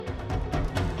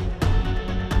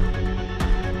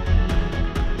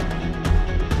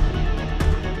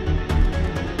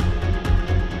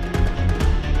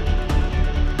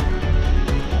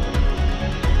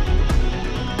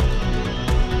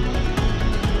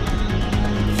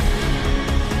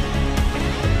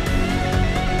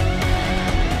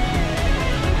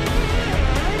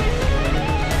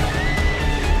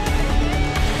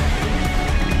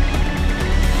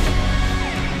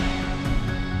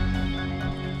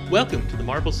Welcome to the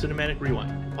Marvel Cinematic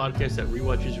Rewind, a podcast that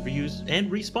rewatches, reviews,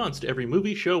 and responds to every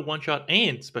movie, show, one-shot,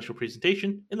 and special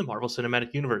presentation in the Marvel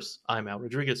Cinematic Universe. I'm Al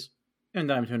Rodriguez.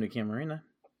 And I'm Tony Camarina.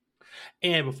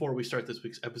 And before we start this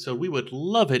week's episode, we would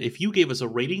love it if you gave us a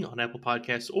rating on Apple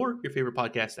Podcasts or your favorite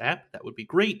podcast app. That would be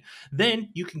great. Then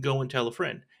you can go and tell a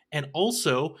friend. And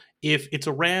also, if it's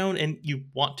around and you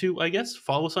want to, I guess,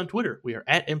 follow us on Twitter. We are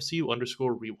at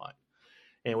MCU_Rewind.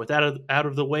 And with that out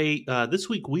of the way, this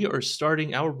week we are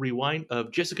starting our rewind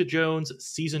of Jessica Jones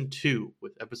Season 2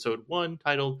 with Episode 1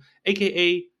 titled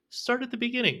AKA Start at the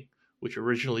Beginning, which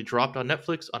originally dropped on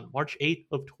Netflix on March 8th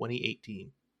of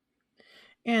 2018.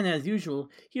 And as usual,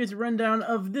 here's a rundown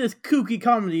of this kooky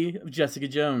comedy of Jessica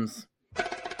Jones.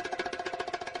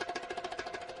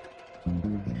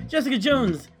 Jessica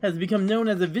Jones has become known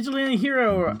as a vigilante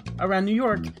hero around New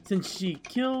York since she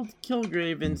killed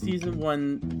Kilgrave in Season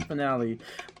 1 finale.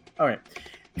 Alright.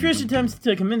 Trish attempts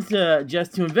to convince Jess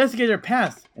to investigate her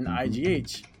past in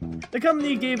IGH. The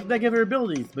company gave her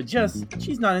abilities, but Jess,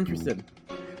 she's not interested.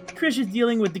 Trish is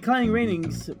dealing with declining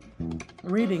ratings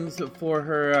for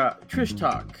her Trish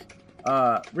Talk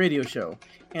radio show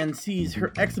and sees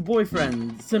her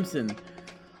ex-boyfriend, Simpson,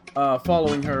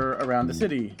 following her around the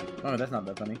city. Oh, that's not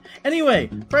that funny. Anyway,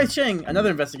 Bryce Chang, another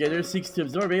investigator, seeks to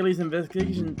absorb Ailey's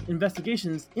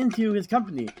investigations into his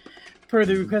company, per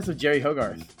the request of Jerry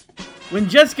Hogarth. When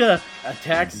Jessica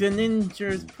attacks and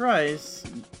injures Bryce,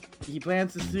 he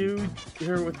plans to sue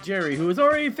her with Jerry, who is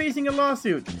already facing a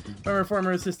lawsuit from her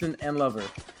former assistant and lover.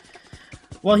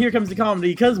 Well, here comes the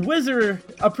comedy, because Whizzer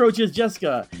approaches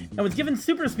Jessica and was given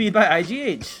super speed by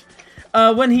IGH.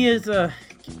 When he is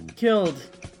killed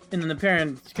in an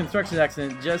apparent construction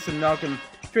accident, Jess and Malcolm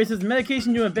traces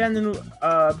medication to an abandoned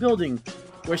building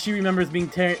where she remembers being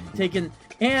taken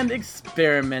and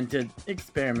experimented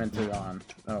on.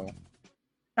 Oh.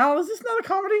 Al, is this not a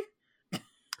comedy?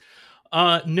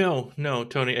 No,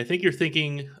 Tony. I think you're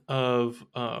thinking of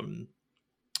Iron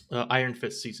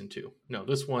Fist Season 2. No,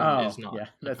 this one is not. Yeah,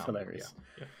 that's hilarious.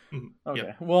 Yeah. Mm-hmm. Okay.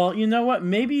 Yeah. Well, you know what?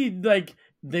 Maybe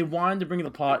they wanted to bring the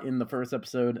plot in the first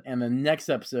episode, and the next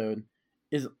episode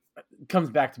comes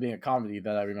back to being a comedy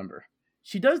that I remember.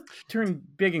 She does turn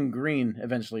big and green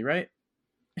eventually, right?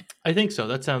 I think so.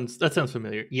 That sounds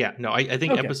familiar. Yeah. No, I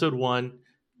think Okay. Episode 1,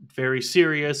 very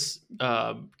serious.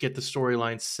 Get the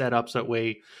storyline set up so that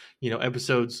way,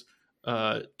 episodes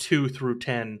 2 through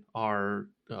 10 are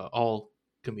all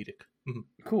comedic. Mm-hmm.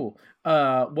 Cool.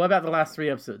 What about the last 3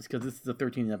 episodes? Because this is a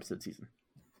 13-episode season.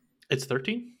 It's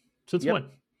 13? Since when?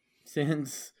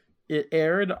 Since it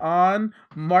aired on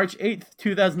March 8th,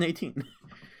 2018.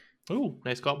 Oh,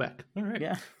 nice callback. All right.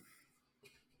 Yeah.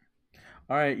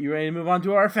 All right, you ready to move on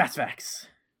to our Fast Facts?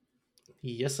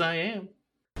 Yes, I am.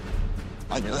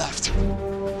 On your left.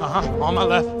 On my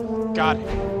left. Got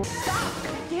it. Stop!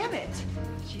 Damn it!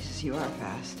 Jesus, you are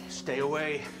fast. Stay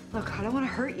away. Look, I don't want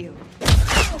to hurt you.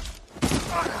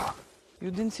 You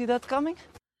didn't see that coming?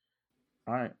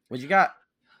 All right, what you got?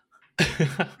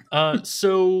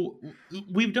 So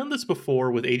we've done this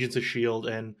before with Agents of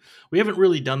S.H.I.E.L.D., and we haven't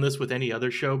really done this with any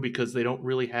other show because they don't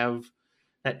really have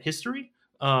that history.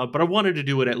 But I wanted to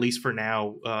do it at least for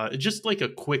now. Just like a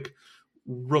quick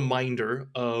reminder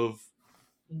of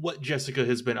what Jessica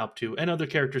has been up to, and other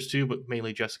characters too, but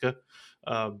mainly Jessica.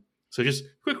 So just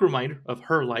quick reminder of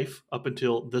her life up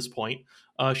until this point.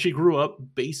 She grew up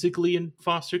basically in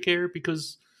foster care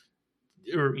because,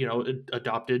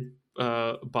 adopted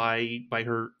by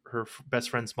her best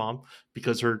friend's mom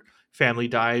because her family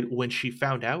died when she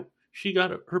found out she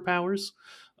got her powers.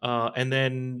 And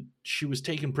then she was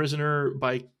taken prisoner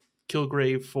by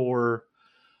Kilgrave for,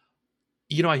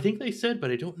 I think they said,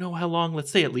 but I don't know how long. Let's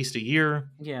say at least a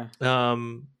year. Yeah.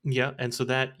 Yeah. And so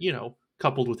that,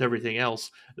 coupled with everything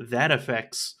else, that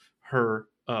affects her,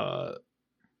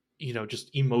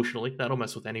 just emotionally. That'll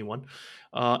mess with anyone.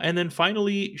 And then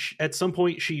finally, at some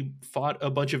point, she fought a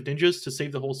bunch of ninjas to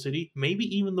save the whole city, maybe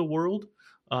even the world.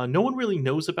 No one really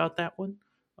knows about that one.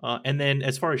 And then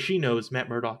as far as she knows, Matt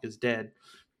Murdock is dead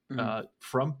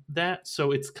from that.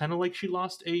 So it's kind of like she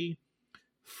lost a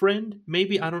friend.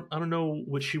 Maybe I don't know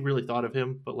what she really thought of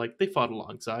him, but like they fought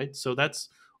alongside. So that's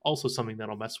also something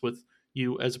that'll mess with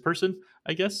you as a person,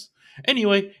 I guess.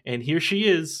 Anyway, and here she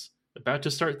is about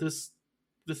to start this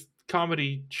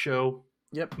comedy show.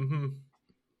 Yep. Mm-hmm.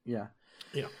 Yeah.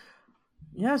 Yeah.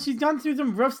 Yeah, she's gone through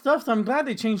some rough stuff, so I'm glad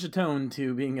they changed the tone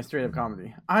to being a straight-up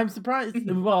comedy. I'm surprised.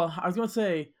 Well, I was going to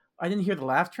say, I didn't hear the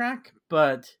laugh track,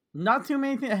 but not too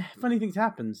many funny things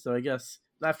happened, so I guess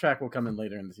laugh track will come in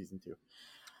later in the season 2.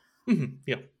 Mm-hmm.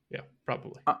 Yeah,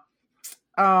 probably.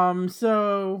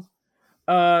 So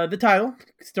The title,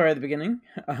 Story at the Beginning.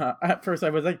 At first I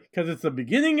was like, because it's the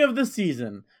beginning of the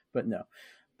season. But no.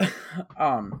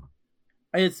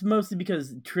 It's mostly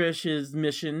because Trish's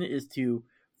mission is to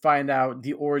find out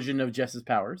the origin of Jess's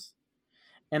powers.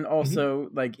 And also,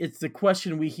 like, it's the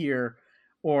question we hear,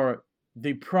 or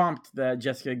the prompt that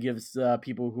Jessica gives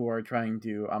people who are trying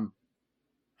to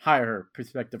hire her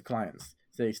prospective clients.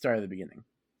 Say, start at the beginning.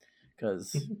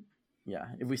 Because, yeah,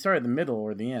 if we start at the middle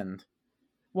or the end...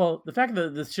 Well, the fact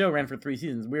that this show ran for 3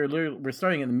 seasons, we're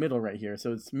starting in the middle right here,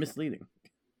 so it's misleading.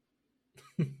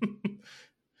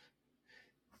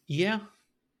 Yeah.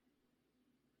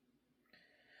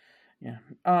 Yeah.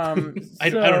 I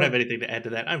don't have anything to add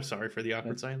to that. I'm sorry for the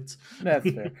awkward silence. That's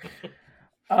fair.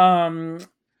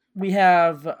 We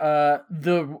have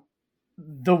the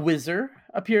Wizard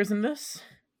appears in this.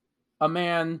 A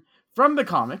man from the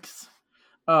comics.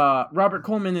 Robert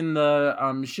Coleman in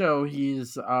the show,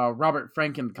 he's Robert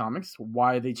Frank in the comics.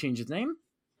 Why they changed his name?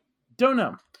 Don't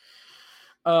know.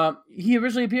 He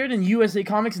originally appeared in USA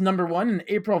Comics #1 in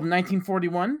April of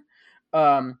 1941.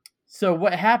 So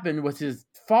what happened was his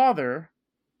father,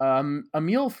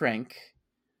 Emil Frank,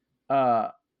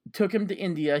 took him to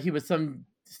India. He was some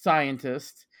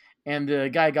scientist, and the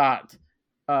guy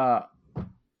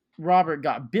Robert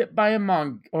got bit by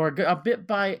got bit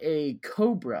by a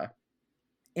cobra.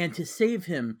 And to save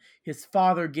him, his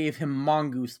father gave him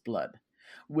mongoose blood,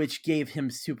 which gave him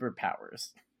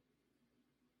superpowers.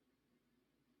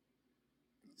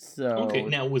 So okay,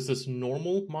 now was this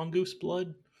normal mongoose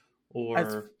blood,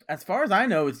 or as far as I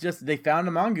know, it's just they found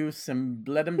a mongoose and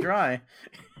bled him dry.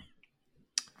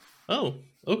 Oh,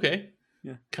 okay.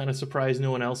 Yeah, kind of surprised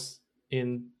no one else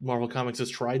in Marvel Comics has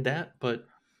tried that, but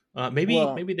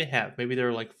maybe they have. Maybe there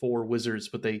are like 4 wizards,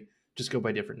 but they just go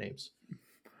by different names.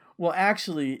 Well,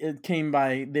 actually,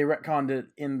 they retconned it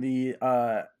in the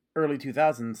early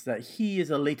 2000s that he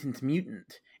is a latent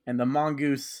mutant, and the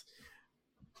mongoose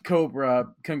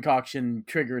cobra concoction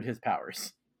triggered his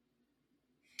powers.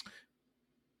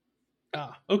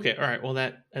 Ah, okay, all right. Well,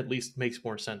 that at least makes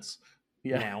more sense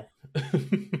now. I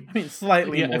mean,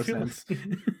 slightly more sense.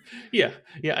 yeah.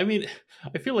 I mean,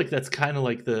 I feel like that's kind of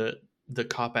like the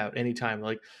cop out anytime,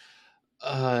 like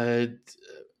a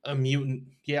mutant.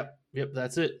 Yep,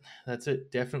 that's it.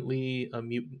 Definitely a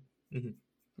mutant. Mm-hmm.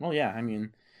 Well, yeah, I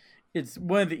mean, it's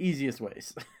one of the easiest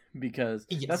ways because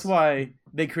that's why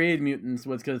they created mutants,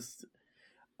 was because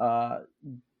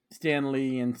Stan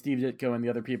Lee and Steve Ditko and the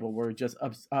other people were just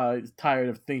tired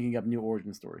of thinking up new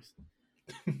origin stories.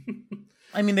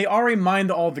 I mean, they already mined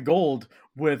all the gold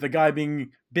with a guy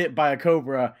being bit by a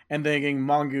cobra and then getting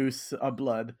mongoose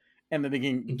blood and then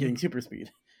getting super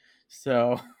speed.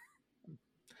 So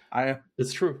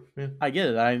it's true. Yeah. I get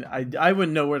it. I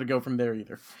wouldn't know where to go from there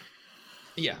either.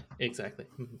 Yeah, exactly.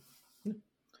 Mm-hmm.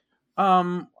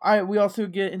 We also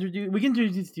get introduced. We get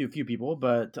introduced to a few people,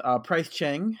 but Price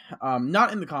Chang,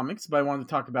 not in the comics, but I wanted to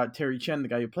talk about Terry Chen, the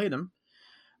guy who played him.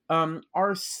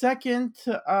 Our second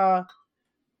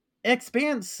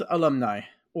Expanse alumni,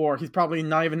 or he's probably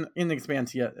not even in the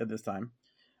Expanse yet at this time.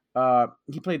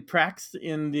 He played Prax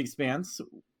in the Expanse,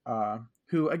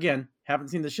 who again haven't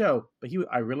seen the show, but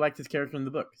I really liked his character in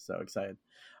the book, so excited.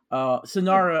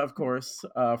 Sonara, of course,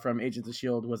 from Agents of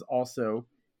S.H.I.E.L.D. was also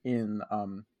in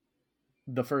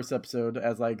the first episode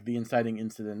as like the inciting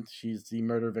incident. She's the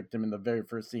murder victim in the very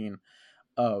first scene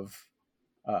of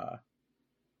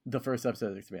the first episode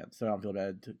of The Expanse, so I don't feel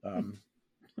bad.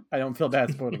 I don't feel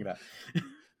bad spoiling that.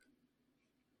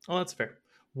 Oh, that's fair.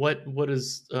 What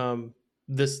is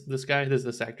this guy?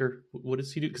 This actor? What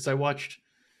does he do? Because I watched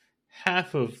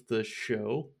half of the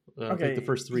show, like the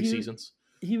first 3 seasons.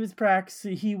 He was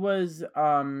Prax. He was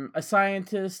a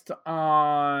scientist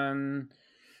on.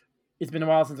 It's been a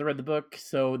while since I read the book,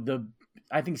 so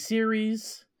I think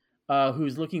series,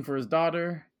 who's looking for his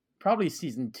daughter, probably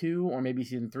season 2 or maybe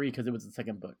season 3 because it was the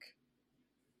second book.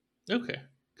 Okay,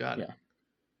 got it.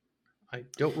 I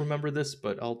don't remember this,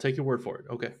 but I'll take your word for it.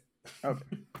 Okay.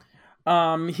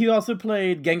 He also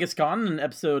played Genghis Khan in an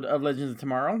episode of Legends of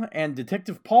Tomorrow and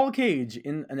Detective Paul Cage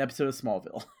in an episode of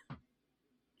Smallville.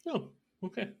 Oh,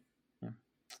 okay.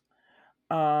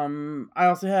 I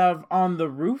also have on the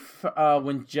roof,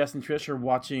 when Jess and Trish are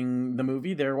watching the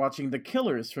movie, they're watching The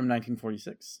Killers from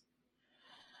 1946,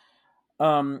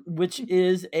 which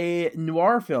is a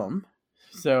noir film,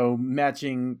 so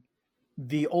matching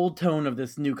the old tone of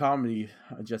this new comedy,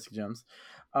 Jessica Jones.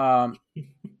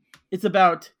 It's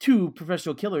about 2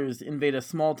 professional killers invade a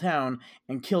small town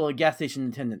and kill a gas station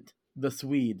attendant, the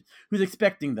Swede, who's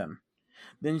expecting them.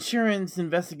 The insurance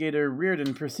investigator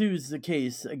Reardon pursues the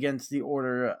case against the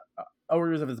order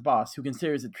orders of his boss, who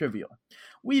considers it trivial.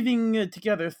 Weaving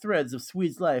together threads of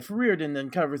Swede's life, Reardon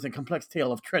uncovers a complex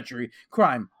tale of treachery,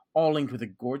 crime, all linked with a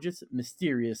gorgeous,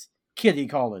 mysterious Kitty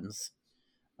Collins.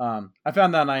 I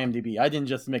found that on IMDb. I didn't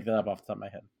just make that up off the top of my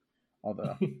head.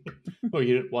 Although, Oh,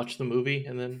 you didn't watch the movie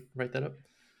and then write that up?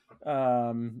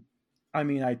 I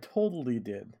mean, I totally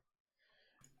did.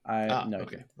 No.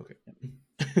 Okay.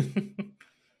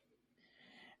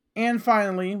 And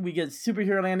finally, we get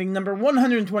superhero landing number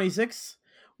 126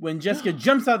 when Jessica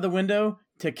jumps out the window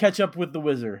to catch up with the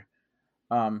wizard.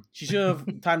 She should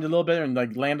have timed a little better and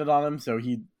like landed on him, so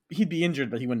he'd be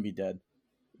injured, but he wouldn't be dead.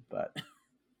 But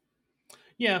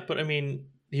yeah, but I mean,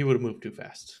 he would have moved too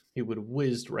fast. He would have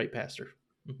whizzed right past her.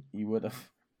 he would have.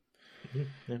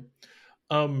 Yeah.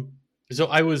 So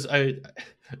I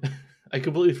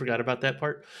completely forgot about that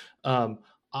part.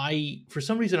 For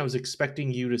some reason I was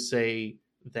expecting you to say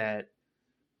that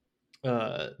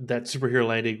that superhero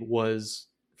landing was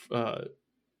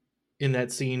in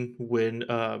that scene when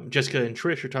Jessica and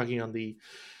Trish are talking on the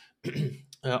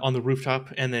on the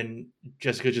rooftop, and then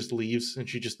Jessica just leaves and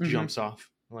she just jumps off.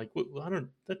 I'm like, well,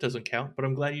 that doesn't count, but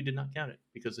I'm glad you did not count it,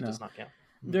 because it does not count.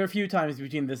 There are a few times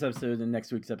between this episode and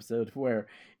next week's episode where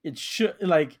it should,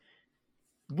 like,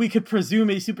 we could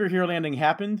presume a superhero landing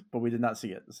happened, but we did not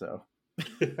see it, so.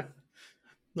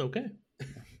 Okay.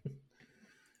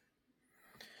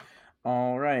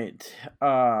 All right.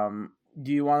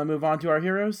 Do you want to move on to our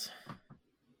heroes?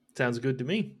 Sounds good to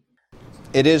me.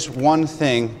 It is one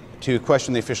thing to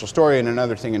question the official story and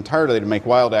another thing entirely to make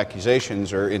wild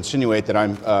accusations or insinuate that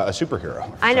I'm a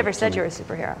superhero. I never said you were a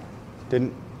superhero.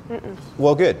 Didn't? Mm-mm.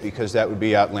 Well, good, because that would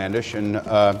be outlandish and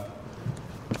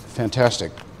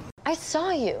fantastic. I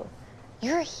saw you.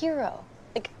 You're a hero.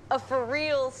 Like a for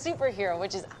real superhero,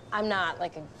 which is, I'm not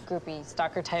like a groupie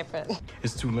stalker type.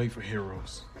 It's too late for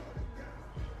heroes.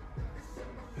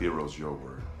 Hero's your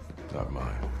word, not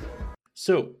mine.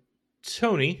 So,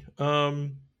 Tony,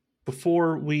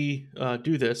 before we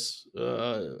do this,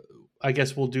 I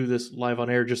guess we'll do this live on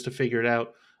air just to figure it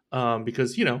out,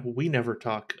 because, you know, we never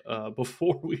talk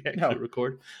before we actually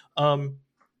record.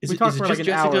 We talk for like an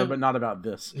hour, but not about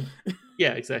this.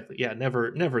 Yeah, exactly. Yeah,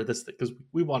 never this thing, because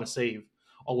we want to save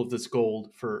all of this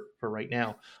gold for right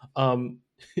now.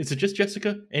 Is it just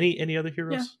Jessica? Any other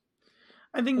heroes? Yeah.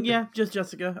 I think, okay. Just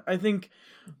Jessica. I think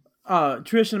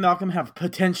Trish and Malcolm have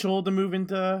potential to move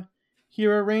into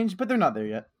hero range, but they're not there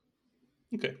yet.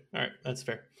 Okay, all right, that's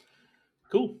fair.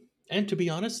 Cool. And to be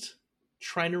honest,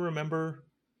 trying to remember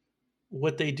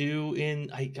what they do in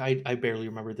I barely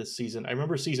remember this season. I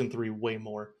remember season 3 way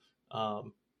more. I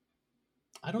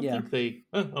don't think they.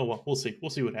 Oh well, we'll see. We'll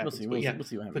see what happens. We'll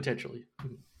see what happens. Potentially.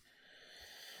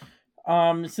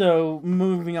 So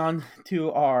moving on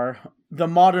to the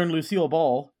modern Lucille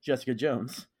Ball, Jessica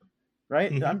Jones,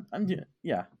 right? Mm-hmm.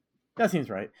 That seems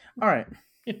right. All right.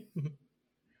 Yeah.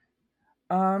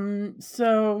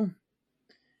 So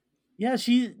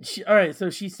she all right, so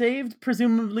she saved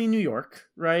presumably New York,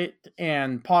 right?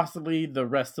 And possibly the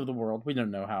rest of the world. We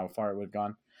don't know how far it would have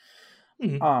gone.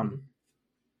 Mm-hmm.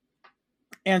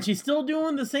 And she's still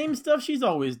doing the same stuff she's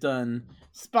always done,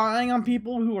 spying on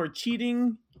people who are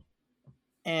cheating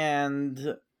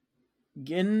and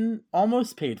getting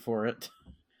almost paid for it.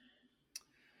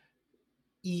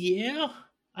 Yeah.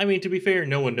 I mean, to be fair,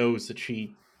 no one knows that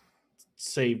she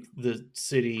saved the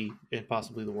city and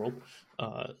possibly the world.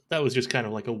 That was just kind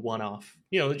of like a one-off,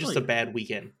 just a bad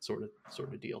weekend sort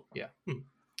of deal. Yeah.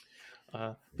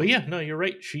 But yeah, no, you're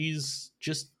right. She's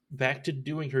just back to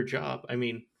doing her job. I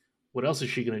mean, what else is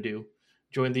she going to do?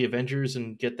 Join the Avengers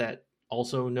and get that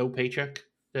also no paycheck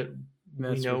that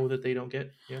we know that they don't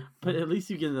get? Yeah. But at least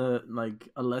you get a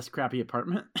less crappy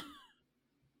apartment.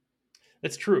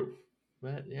 That's true.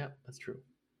 But yeah, that's true.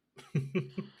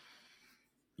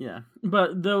 Yeah,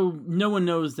 but though no one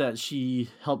knows that she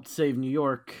helped save New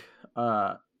York,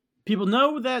 people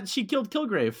know that she killed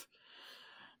Kilgrave.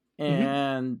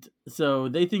 And so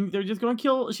they think they're just going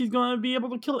to she's going to be able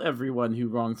to kill everyone who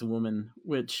wrongs a woman,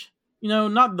 which,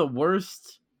 not the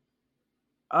worst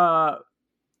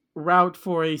route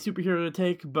for a superhero to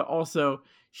take, but also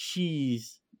she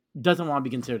doesn't want to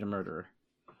be considered a murderer.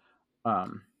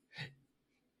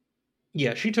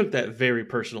 Yeah, she took that very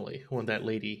personally when that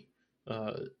lady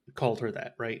called her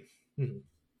that, right? Mm-hmm.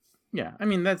 Yeah, I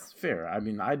mean, that's fair. I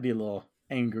mean, I'd be a little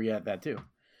angry at that too.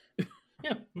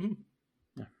 Yeah.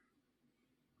 Mm-hmm.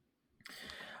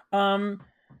 Yeah.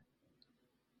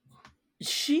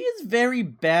 She is very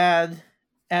bad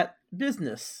at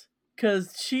business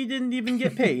because she didn't even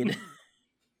get paid.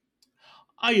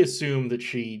 I assume that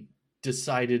she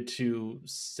decided to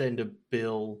send a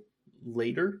bill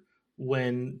later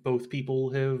when both people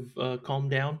have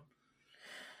calmed down,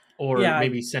 or Yeah,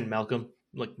 maybe send Malcolm,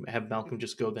 like have Malcolm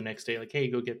just go the next day, like, hey,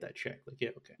 go get that check. Like, yeah,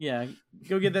 okay. yeah,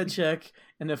 go get that check,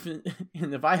 and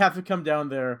if I have to come down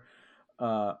there,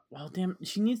 well, damn,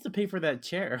 she needs to pay for that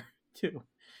chair too.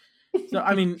 So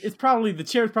I mean, the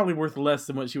chair's probably worth less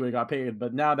than what she would have got paid,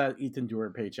 but now that eats into her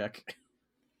paycheck.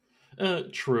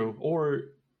 True, or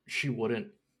she wouldn't.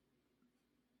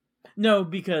 No,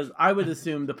 because I would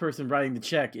assume the person writing the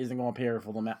check isn't going to pay her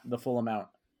the full amount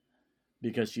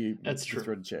because she That's true.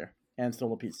 destroyed the chair and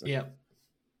stole a pizza. Yeah,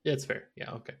 it's fair.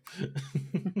 Yeah, okay.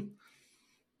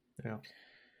 Yeah.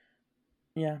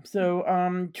 Yeah. So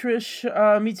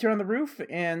Trish meets her on the roof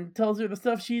and tells her the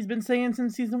stuff she's been saying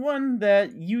since season 1,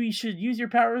 that you should use your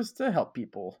powers to help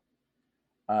people.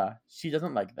 She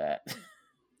doesn't like that.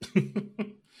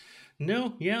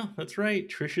 No, yeah, that's right.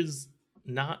 Trish is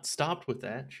not stopped with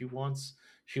that. She wants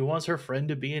her friend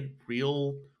to be a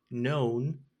real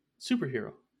known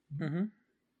superhero. Mm-hmm.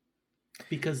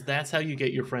 Because that's how you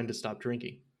get your friend to stop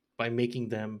drinking, by making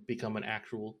them become an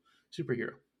actual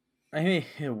superhero. I mean,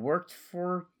 it worked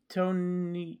for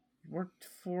Tony. It worked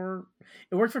for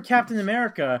Captain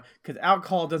America because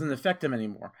alcohol doesn't affect him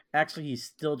anymore. Actually, he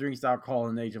still drinks alcohol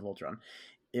in Age of Ultron.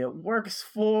 It works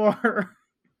for.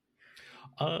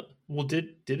 Well,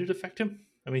 did it affect him?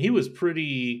 I mean, he was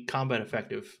pretty combat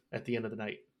effective at the end of the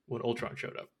night when Ultron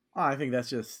showed up. Oh, I think that's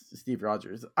just Steve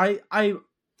Rogers. I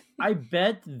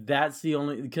bet that's the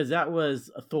only, because that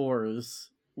was Thor's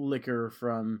liquor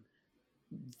from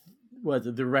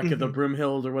the wreck of the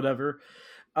Broomhild or whatever.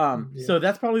 Yeah. So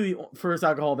that's probably the first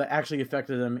alcohol that actually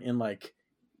affected him in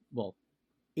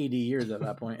 80 years at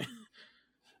that point.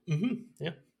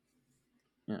 Yeah.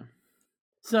 Yeah.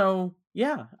 So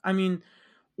yeah, I mean,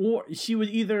 or she would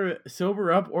either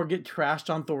sober up or get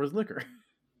trashed on Thor's liquor.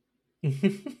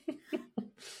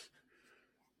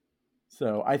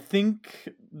 So I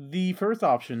think the first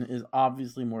option is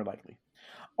obviously more likely.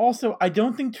 Also, I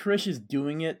don't think Trish is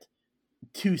doing it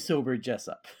to sober Jess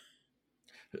up.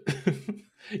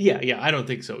 Yeah, I don't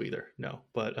think so either. No,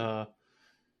 but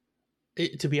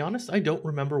to be honest, I don't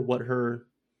remember what her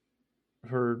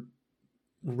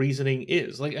reasoning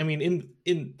is. Like, I mean,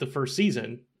 in the first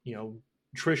season,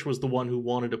 Trish was the one who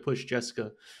wanted to push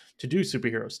Jessica to do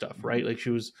superhero stuff, right? Like, she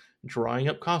was drawing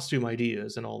up costume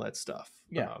ideas and all that stuff.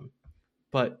 Yeah.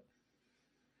 But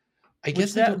I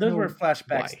guess those were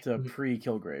flashbacks to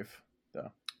pre-Kilgrave,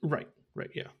 though. Right,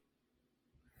 yeah.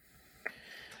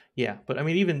 Yeah, but I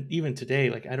mean, even today,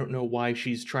 like, I don't know why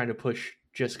she's trying to push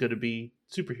Jessica to be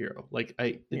superhero. Like,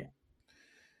 I mean,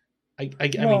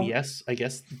 yes, I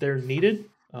guess they're needed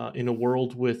in a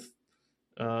world with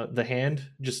the Hand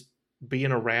just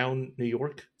being around New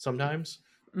York sometimes.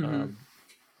 Mm-hmm.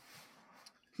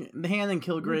 The Hand and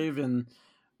Kilgrave and,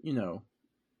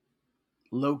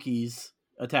 Loki's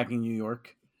attacking New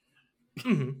York.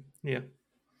 Yeah.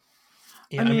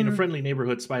 I mean, a friendly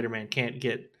neighborhood Spider-Man can't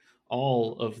get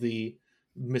all of the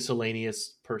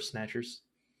miscellaneous purse snatchers.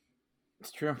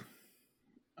 It's true.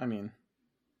 I mean,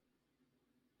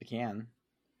 they can.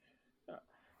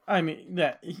 I mean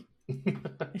that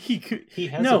he could. He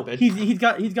has no. He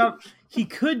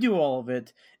could do all of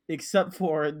it except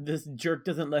for this jerk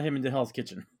doesn't let him into Hell's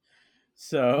Kitchen.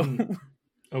 So.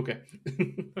 Okay.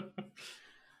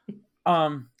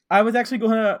 I was actually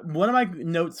one of my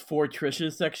notes for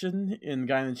Trish's section in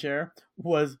Guy in the Chair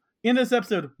was, in this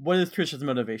episode, what is Trish's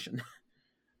motivation?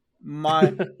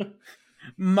 My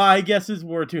guesses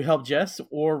were to help Jess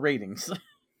or ratings.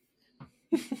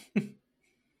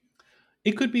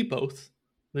 It could be both.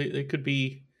 They could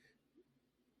be,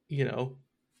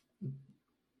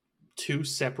 two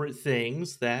separate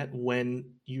things that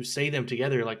when you say them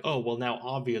together, you're like, oh, well, now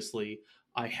obviously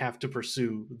I have to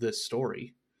pursue this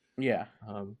story. Yeah.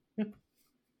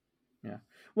 Yeah.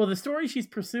 Well, the story she's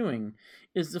pursuing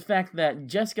is the fact that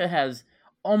Jessica has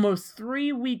almost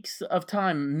 3 weeks of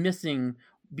time missing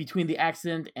between the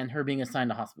accident and her being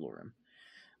assigned a hospital room,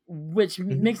 which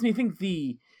makes me think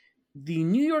the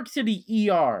New York City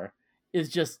ER is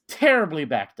just terribly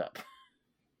backed up.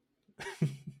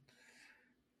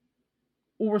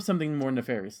 Or something more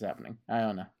nefarious is happening. I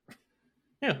don't know.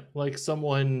 Yeah, like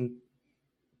someone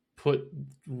put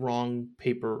wrong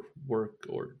paperwork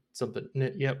or something.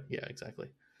 Yep, yeah, exactly.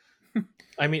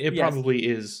 I mean, it probably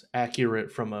is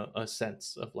accurate from a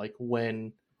sense of like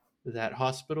when that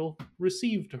hospital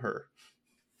received her.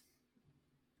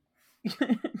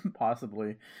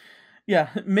 Possibly. Yeah,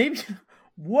 maybe.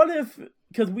 What if,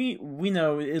 because we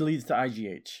know it leads to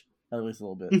IGH, at least a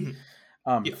little bit,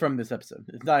 from this episode.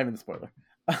 It's not even a spoiler.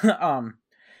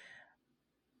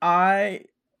 I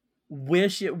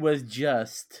wish it was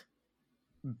just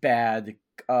bad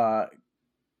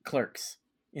clerks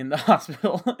in the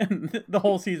hospital, and the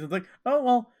whole season's like, oh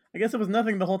well, I guess it was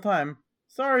nothing the whole time.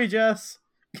 Sorry, Jess.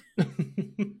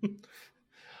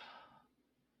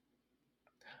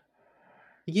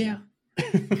 Yeah.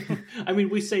 I mean,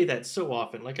 we say that so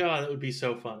often, like, oh, that would be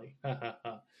so funny.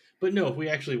 But no, if we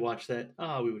actually watch that,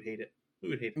 we would hate it. We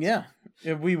would hate it. Yeah,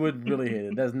 we would really hate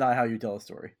it. That's not how you tell a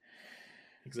story.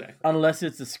 Exactly. Unless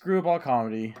it's a screwball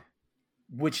comedy,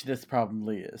 which this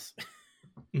probably is.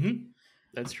 Mm-hmm.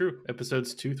 That's true.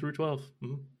 Episodes 2 through 12.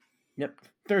 Mm-hmm. Yep.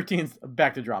 13's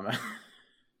back to drama.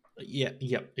 Yeah,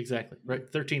 exactly. Right.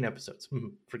 13 episodes. Mm-hmm.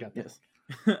 Forgot that.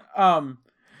 Yes.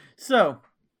 So,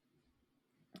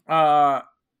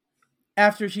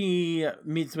 after she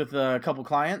meets with a couple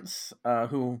clients,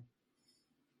 who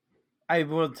I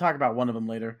will talk about one of them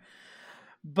later,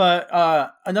 but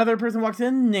another person walks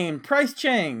in named Price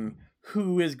Chang,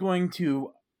 who is going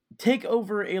to take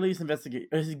over Alias investigation.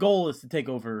 His goal is to take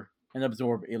over and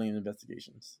absorb alien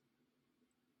investigations.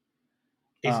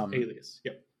 Alias.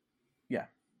 Yep. Yeah.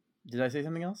 Did I say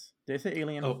something else? Did I say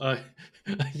alien? Oh,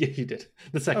 yeah, you did.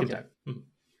 The second time.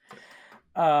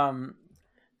 Mm-hmm.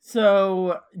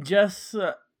 So Jess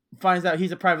finds out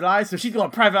he's a private eye, so she's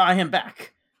going to private eye him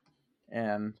back.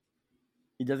 And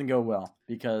it doesn't go well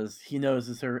because he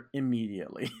notices her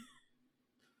immediately.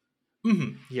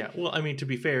 Mm-hmm. Yeah. Well, I mean, to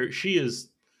be fair, she is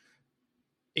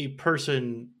a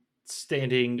person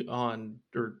standing on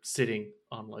or sitting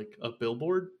on like a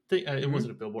billboard thing. It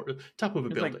wasn't a billboard, top of a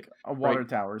building, like a water right?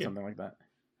 tower or something like that.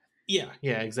 Yeah,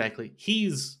 exactly.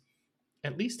 He's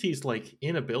like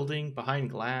in a building behind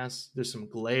glass. There's some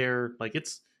glare. Like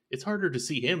it's harder to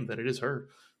see him than it is her.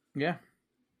 Yeah.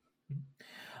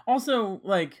 Also,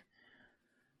 like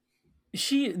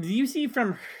you see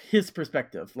from his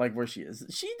perspective, like where she is.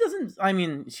 She doesn't. I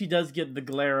mean, she does get the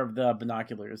glare of the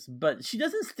binoculars, but she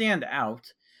doesn't stand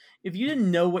out. If you didn't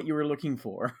know what you were looking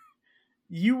for,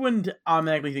 you wouldn't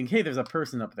automatically think, "Hey, there's a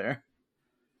person up there."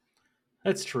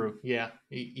 That's true. Yeah,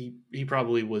 he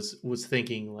probably was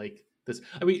thinking like this.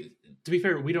 I mean, to be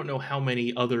fair, we don't know how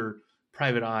many other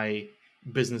private eye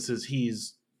businesses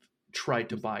he's tried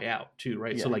to buy out too,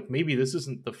 right? Yeah. So like maybe this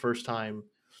isn't the first time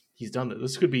he's done that.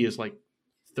 This could be his like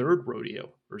third rodeo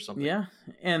or something. Yeah,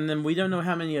 and then we don't know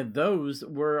how many of those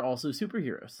were also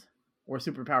superheroes or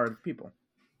superpowered people.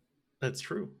 That's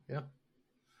true. Yeah.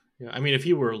 I mean, if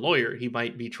he were a lawyer, he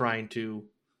might be trying to.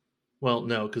 Well,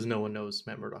 no, because no one knows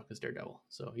Matt Murdock is Daredevil.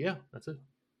 So yeah, that's it.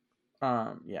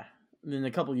 Yeah. In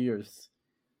a couple years,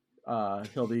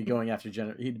 he'll be going after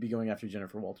He'd be going after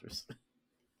Jennifer Walters.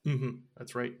 Mm-hmm.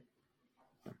 That's right.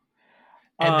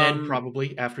 And then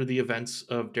probably after the events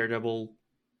of Daredevil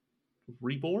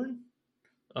Reborn,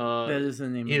 that is the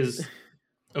name.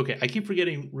 Okay, I keep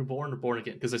forgetting Reborn or Born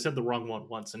Again because I said the wrong one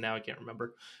once and now I can't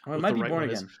remember. Well, it might be Born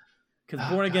Again because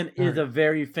Born Again is a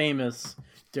very famous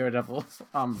Daredevil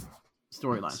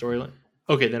storyline.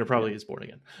 Okay, then it probably is Born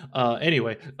Again.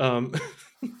 Anyway,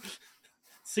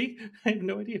 see, I have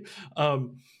no idea.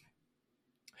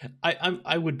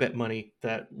 I would bet money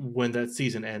that when that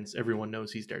season ends, everyone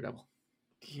knows he's Daredevil.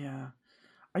 Yeah,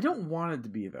 I don't want it to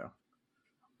be though.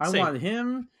 I Same. want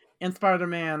him and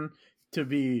Spider-Man to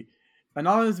be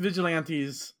anonymous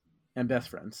vigilantes and best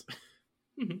friends,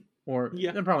 or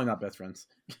they're probably not best friends.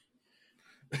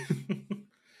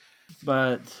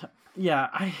 But yeah,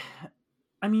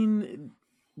 I mean,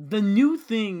 the new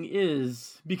thing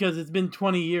is, because it's been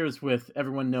 20 years with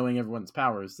everyone knowing everyone's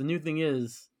powers, the new thing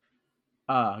is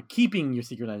keeping your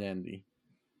secret identity,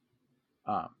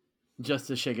 just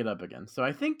to shake it up again. So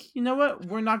I think, you know what,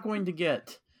 we're not going to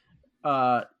get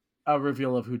a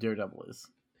reveal of who Daredevil is.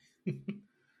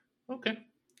 Okay,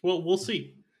 well, we'll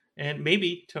see. And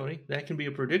maybe, Tony, that can be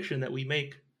a prediction that we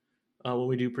make when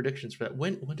we do predictions for that.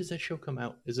 When does that show come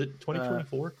out? Is it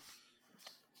 2024?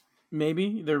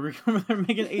 Maybe. They're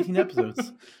making 18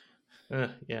 episodes.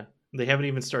 Yeah. They haven't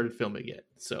even started filming yet.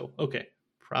 So, okay.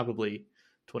 Probably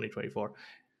 2024.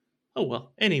 Oh,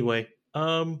 well. Anyway,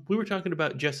 we were talking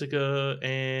about Jessica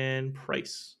and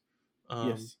Price.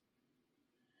 Yes.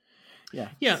 Yeah.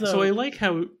 Yeah, so I like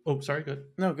how... Oh, sorry, go ahead.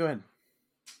 No, go ahead.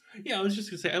 Yeah, I was just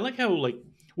going to say, I like how, like,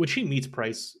 when she meets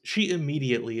Price, she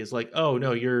immediately is like, oh,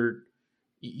 no, you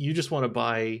just want to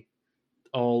buy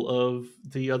all of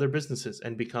the other businesses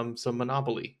and become some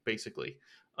monopoly, basically.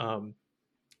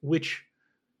 Which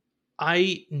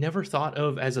I never thought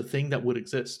of as a thing that would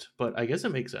exist, but I guess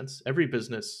it makes sense. Every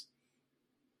business,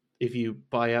 if you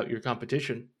buy out your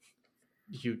competition,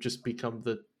 you just become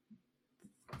the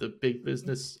big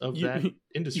business of that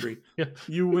industry. Yeah,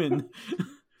 you win.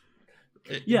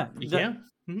 Yeah. Yeah.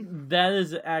 That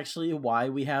is actually why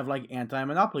we have like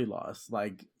anti-monopoly laws.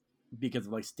 Like because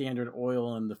of like Standard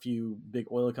Oil and the few big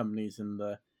oil companies in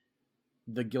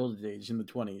the Gilded Age in the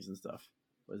 20s and stuff.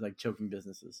 It was like choking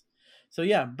businesses. So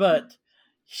yeah, but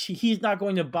he's not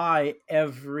going to buy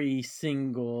every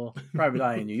single private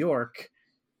eye in New York,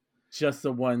 just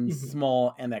the one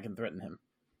small and that can threaten him.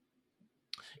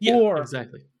 Yeah,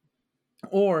 exactly.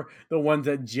 Or the ones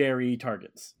that Jerry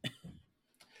targets.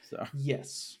 So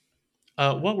yes.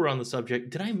 While we're on the subject,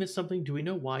 did I miss something? Do we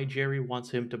know why Jerry wants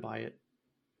him to buy it?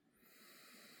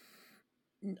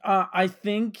 I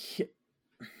think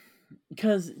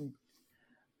because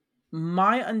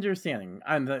my understanding,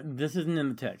 this isn't in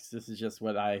the text, this is just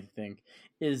what I think,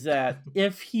 is that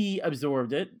if he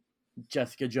absorbed it,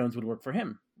 Jessica Jones would work for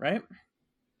him, right?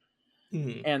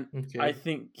 And okay. I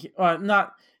think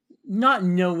not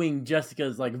knowing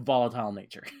Jessica's like volatile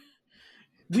nature.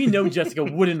 We know Jessica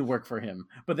wouldn't work for him,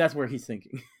 but that's where he's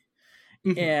thinking.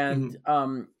 And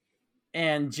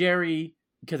Jerry,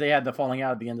 because they had the falling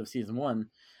out at the end of season 1,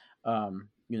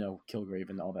 Kilgrave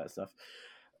and all that stuff.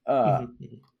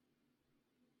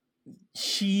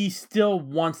 She still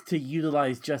wants to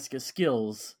utilize Jessica's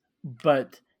skills,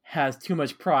 but has too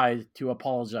much pride to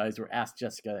apologize or ask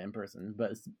Jessica in person.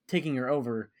 But taking her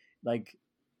over, like,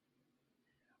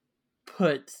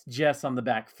 puts Jess on the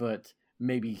back foot,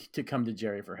 maybe to come to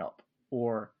Jerry for help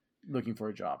or looking for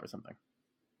a job or something.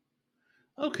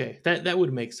 Okay, that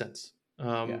would make sense.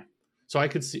 So I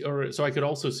could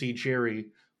also see Jerry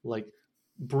like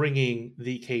bringing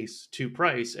the case to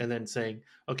Price and then saying,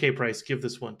 "Okay, Price, give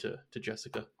this one to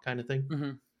Jessica," kind of thing.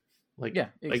 Mm-hmm. Like, yeah,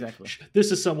 exactly. Like,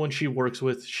 this is someone she works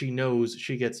with. She knows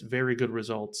she gets very good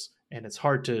results, and it's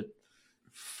hard to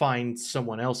find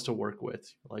someone else to work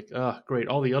with. Like, great,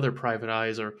 all the other private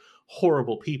eyes are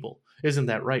horrible people. Isn't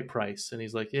that right, Price? And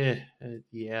he's like,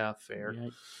 yeah, fair. Yeah,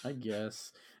 I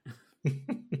guess.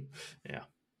 Yeah.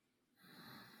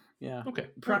 Yeah. Okay.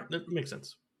 That makes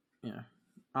sense. Yeah.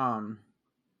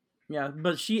 Yeah,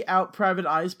 but she out private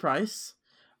eyes Price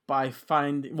by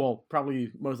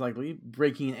probably most likely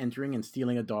breaking and entering and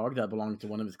stealing a dog that belonged to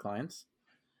one of his clients.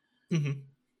 Mm-hmm.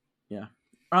 Yeah.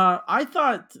 I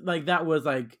thought like that was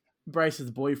like Bryce's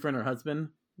boyfriend or husband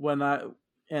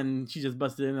and she just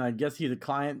busted in, and I guess he's a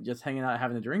client just hanging out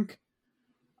having a drink.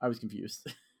 I was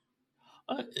confused.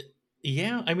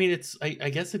 Yeah, I mean, I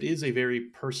guess it is a very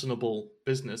personable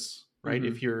business, right?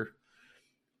 Mm-hmm. If you're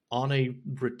on a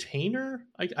retainer,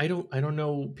 I don't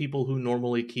know people who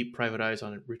normally keep private eyes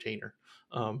on a retainer.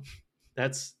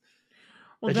 That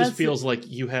just feels like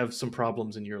you have some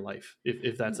problems in your life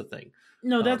if that's a thing.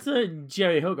 No, that's a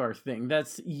Jerry Hogarth thing.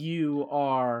 That's you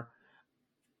are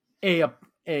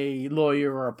a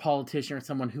lawyer or a politician or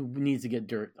someone who needs to get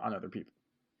dirt on other people.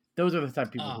 Those are the type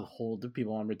of people who hold the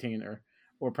people on retainer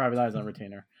or private eyes on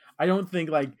retainer. I don't think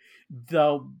like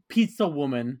the pizza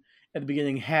woman at the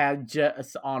beginning had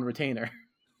Jess on retainer.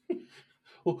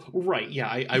 Well, right. Yeah,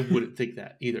 I wouldn't think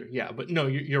that either. Yeah, but no,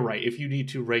 you're right. If you need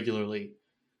to regularly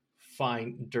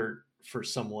find dirt for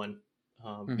someone,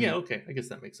 yeah, okay, I guess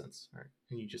that makes sense. All right,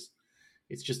 and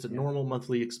it's just a normal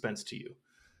monthly expense to you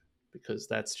because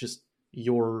that's just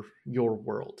your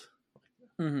world.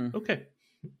 Mm-hmm. Okay.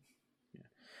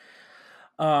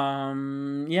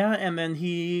 Yeah, and then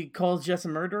he calls Jess a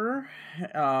murderer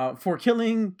for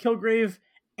killing Kilgrave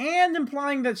and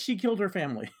implying that she killed her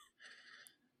family.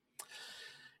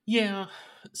 Yeah,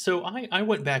 so I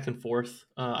went back and forth.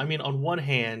 I mean, on one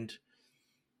hand,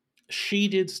 she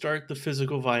did start the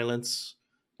physical violence,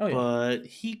 but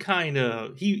he kind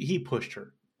of he pushed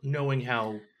her, knowing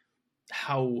how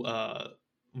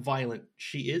violent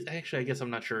she is. Actually, I guess I'm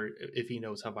not sure if he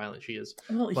knows how violent she is.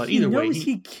 Well, but he either knows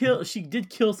way, she did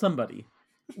kill somebody,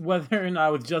 whether or not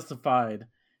it was justified.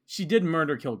 She did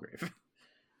murder Kilgrave.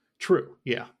 True,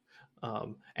 yeah.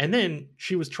 And then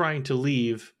she was trying to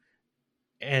leave,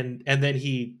 and then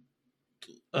he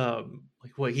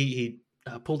he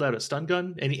pulled out a stun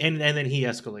gun, and then he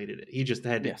escalated it. He just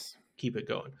had to keep it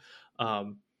going.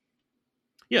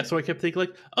 Yeah, so I kept thinking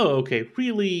like, oh, okay,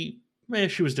 really.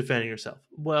 She was defending herself.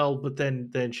 Well, but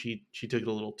then she took it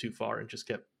a little too far and just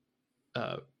kept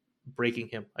breaking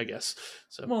him, I guess.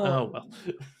 So, well.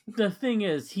 The thing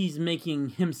is, he's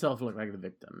making himself look like the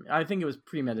victim. I think it was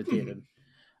premeditated.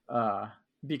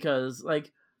 Because,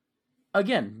 like,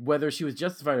 again, whether she was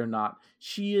justified or not,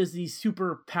 she is the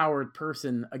super powered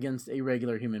person against a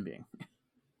regular human being.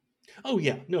 Oh,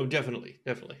 yeah. No, definitely.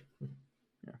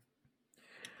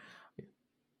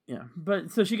 Yeah,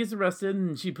 but so she gets arrested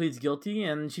and she pleads guilty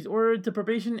and she's ordered to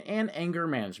probation and anger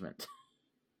management.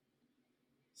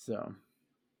 So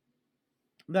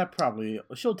that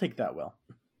she'll take that well.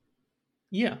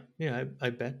 Yeah,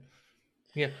 I bet.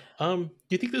 Yeah. Do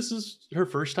you think this is her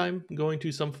first time going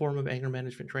to some form of anger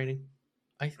management training?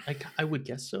 I would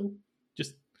guess so.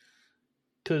 Just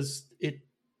because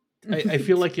I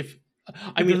feel like if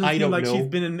I It mean doesn't I seem don't like know. she's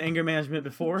been in anger management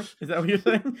before. Is that what you're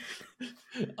saying?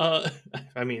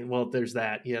 I mean, well, there's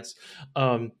that. Yes.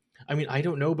 I mean, I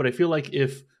don't know, but I feel like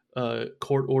if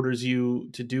court orders you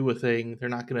to do a thing, they're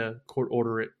not going to court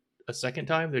order it a second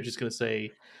time. They're just going to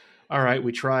say, "All right,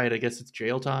 we tried. I guess it's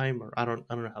jail time," or I don't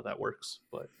know how that works,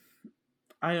 but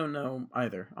I don't know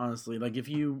either, honestly. Like, if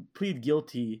you plead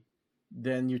guilty,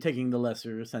 then you're taking the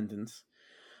lesser sentence.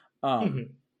 Mhm.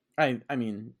 I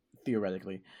mean,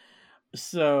 theoretically.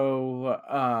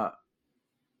 So,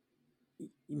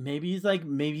 maybe he's like,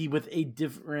 maybe with a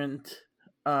different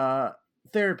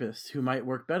therapist who might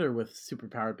work better with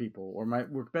superpowered people, or might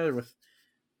work better with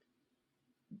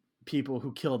people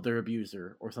who killed their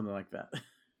abuser, or something like that.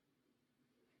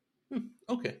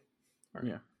 Okay. All right.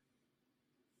 Yeah.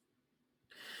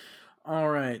 All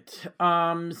right.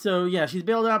 So yeah, she's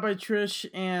bailed out by Trish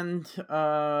and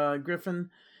Griffin,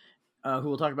 who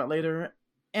we'll talk about later.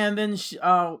 And then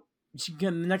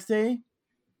the next day,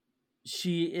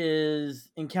 she is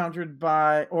encountered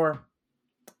by, or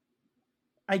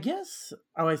I guess,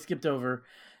 I skipped over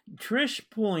Trish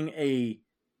pulling a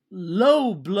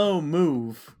low blow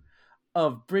move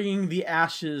of bringing the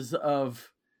ashes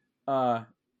of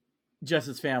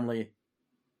Jess's family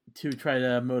to try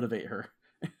to motivate her.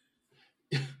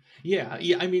 Yeah.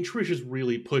 I mean, Trish is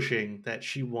really pushing that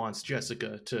she wants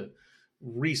Jessica to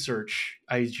research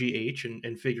IGH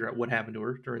and figure out what happened to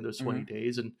her during those 20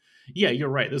 days. And yeah, you're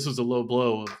right. This was a low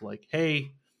blow of like,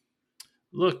 hey,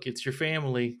 look, it's your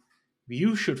family.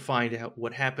 You should find out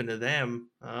what happened to them,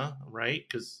 right?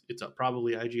 Because it's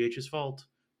probably IGH's fault.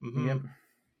 Mm-hmm. Yep.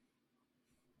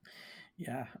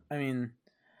 Yeah, I mean,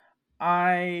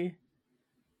 I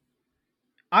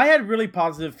had really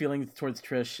positive feelings towards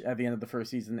Trish at the end of the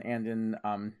first season and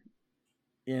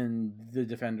in The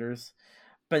Defenders,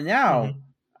 but now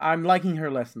I'm liking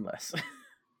her less and less.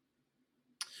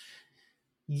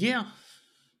 Yeah,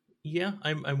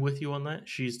 I'm with you on that.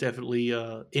 She's definitely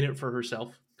in it for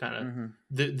herself, kind of.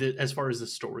 The as far as the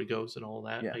story goes and all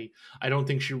that. Yeah. I don't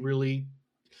think she really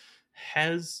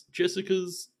has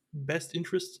Jessica's best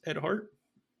interests at heart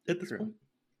at this point.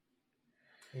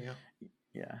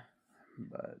 Yeah.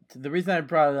 But the reason I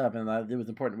brought it up, and it was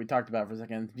important we talked about it for a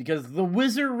second, because the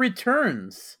Wizard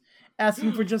returns,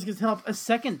 asking for Jessica's help a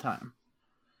second time.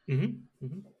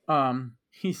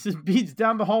 He beats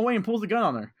down the hallway and pulls a gun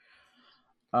on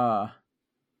her.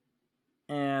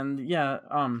 And yeah,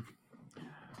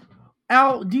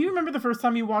 Al, do you remember the first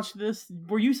time you watched this?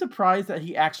 Were you surprised that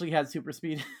he actually had super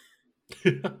speed?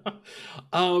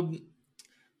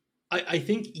 I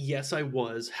think yes, I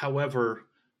was. However,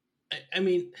 I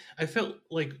mean, I felt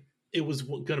like it was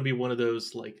going to be one of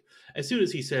those, like, as soon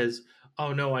as he says,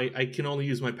 "Oh no, I can only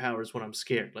use my powers when I'm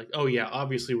scared," like, oh yeah,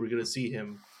 obviously we're going to see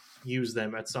him use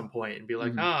them at some point and be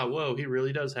like, whoa, he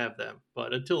really does have them.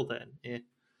 But until then,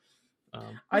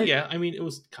 I mean, it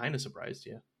was kind of surprised.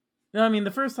 Yeah. No, I mean,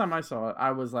 the first time I saw it,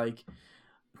 I was like,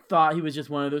 thought he was just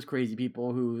one of those crazy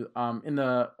people who, in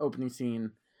the opening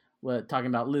scene, was talking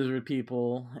about lizard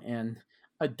people and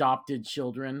adopted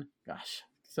children. Gosh,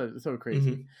 so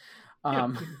crazy.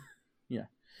 Yeah.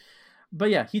 But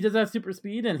yeah, he does have super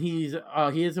speed, and he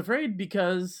is afraid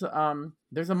because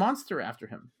there's a monster after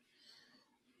him.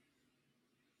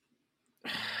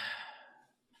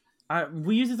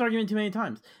 We use this argument too many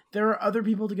times. There are other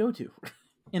people to go to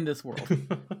in this world.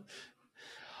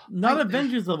 Not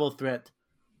Avengers level threat,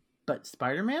 but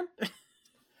Spider-Man?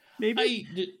 Maybe.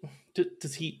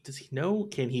 Does he know?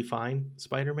 Can he find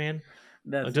Spider-Man?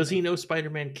 Does he know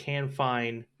Spider-Man can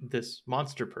find this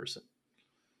monster person?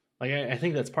 Like, I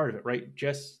think that's part of it, right?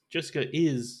 Jessica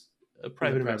is a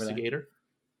private investigator.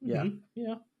 Yeah.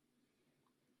 Yeah.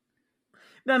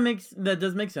 That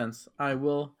does make sense. I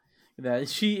will. That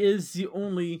she is the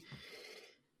only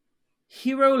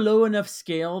hero low enough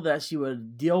scale that she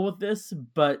would deal with this,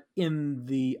 but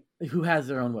who has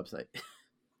their own website.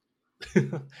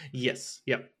 Yes.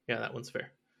 Yep. Yeah, that one's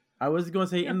fair. I was going to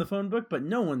say in the phone book, but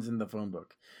no one's in the phone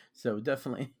book. So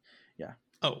definitely, yeah.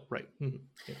 Oh, right.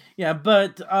 Yeah,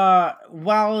 but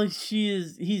while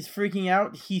he's freaking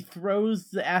out, he throws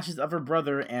the ashes of her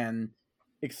brother and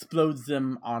explodes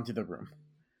them onto the room.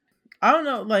 I don't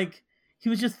know, like, he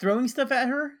was just throwing stuff at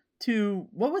her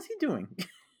what was he doing?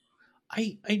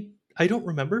 I don't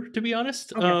remember, to be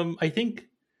honest. Okay. I think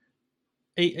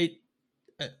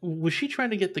was she trying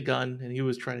to get the gun and he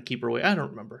was trying to keep her away? I don't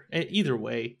remember. Either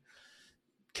way,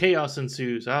 chaos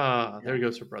ensues. There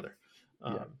goes her brother.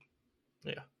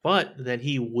 Yeah. But then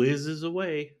he whizzes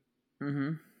away,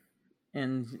 Mm-hmm.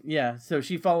 And yeah, so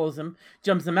she follows him,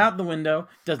 jumps him out the window,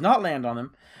 does not land on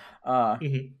him,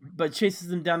 but chases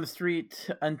him down the street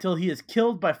until he is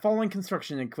killed by falling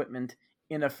construction equipment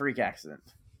in a freak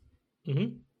accident.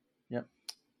 Mm-hmm. Yep.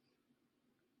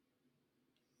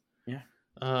 Yeah.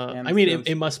 I mean,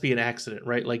 it must be an accident,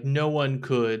 right? Like, no one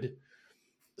could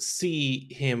see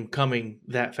him coming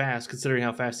that fast, considering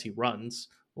how fast he runs.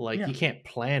 Like, you can't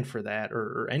plan for that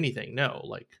or anything. No,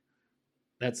 like,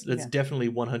 that's definitely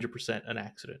 100% an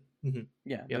accident. Mm-hmm.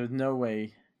 Yeah, there's no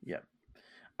way. Yeah,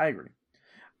 I agree.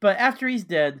 But after he's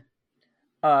dead,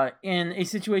 in a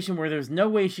situation where there's no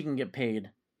way she can get paid,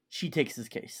 she takes his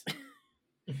case.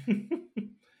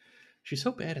 She's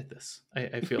so bad at this,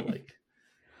 I feel like.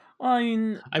 Well, I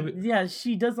mean, yeah,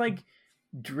 she does, like,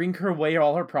 drink her way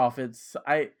all her profits.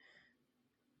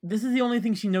 This is the only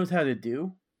thing she knows how to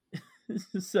do.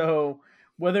 So,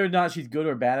 whether or not she's good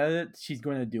or bad at it, she's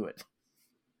going to do it.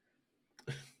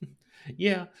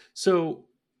 Yeah, so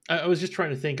I was just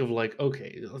trying to think of, like,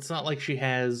 okay, it's not like she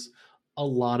has a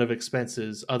lot of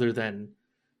expenses other than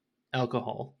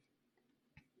alcohol,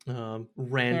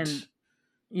 rent. And,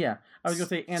 yeah, I was going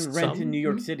to say, and rent in New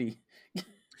York City.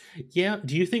 Yeah,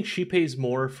 do you think she pays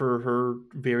more for her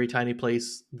very tiny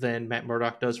place than Matt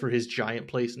Murdock does for his giant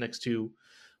place next to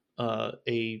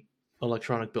a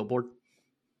electronic billboard?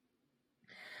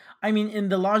 I mean, in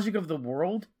the logic of the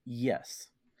world, yes.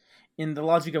 In the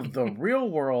logic of the real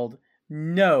world,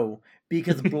 no,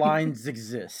 because blinds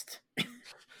exist.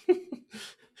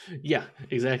 Yeah,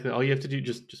 exactly. All you have to do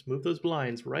just move those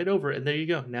blinds right over it, and there you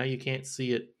go. Now you can't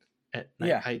see it at night.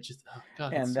 Yeah, I just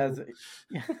God, and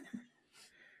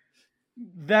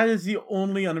that is the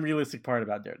only unrealistic part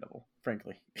about Daredevil,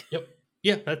 frankly. Yep.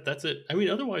 Yeah, that's it. I mean,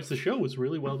 otherwise the show was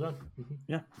really well done.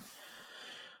 Yeah.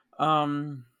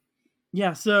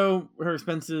 Yeah, so her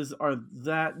expenses are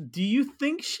that. Do you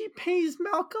think she pays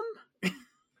Malcolm?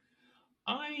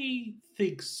 I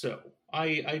think so.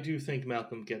 I do think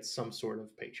Malcolm gets some sort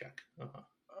of paycheck.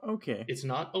 Okay. It's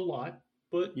not a lot,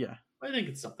 but yeah, I think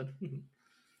it's something.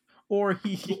 Or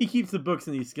he keeps the books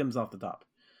and he skims off the top.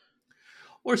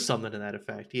 Or something to that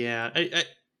effect. Yeah.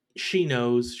 She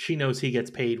knows he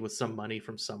gets paid with some money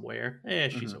from somewhere.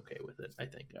 She's okay with it, I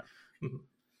think. Yeah.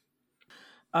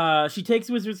 Mm-hmm. She takes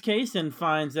Wizard's case and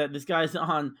finds that this guy's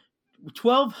on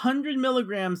 1,200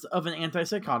 milligrams of an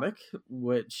antipsychotic,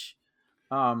 which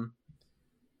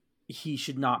he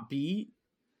should not be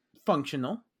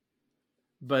functional.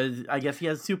 But I guess he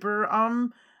has super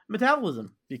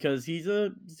metabolism because he's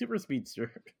a super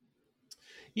speedster.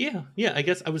 Yeah. I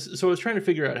guess I was trying to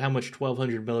figure out how much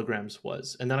 1,200 milligrams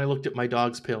was, and then I looked at my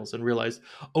dog's pills and realized,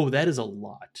 oh, that is a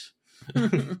lot.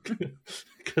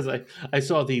 Because I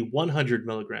saw the 100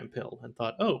 milligram pill and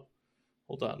thought, oh,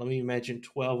 hold on, let me imagine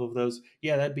 12 of those.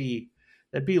 Yeah, that'd be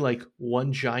like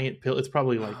one giant pill. It's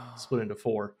probably like split into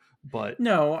 4, but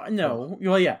no.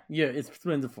 Well, yeah, it's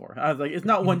split into 4. I was like, it's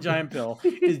not one giant pill.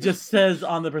 It just says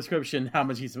on the prescription how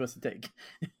much he's supposed to take.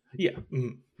 Yeah,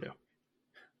 yeah.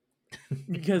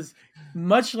 Because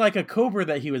much like a cobra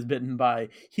that he was bitten by,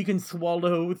 he can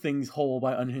swallow things whole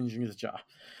by unhinging his jaw.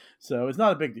 So it's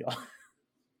not a big deal.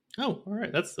 Oh, all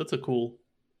right. That's a cool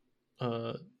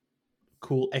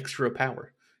extra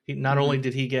power. He not only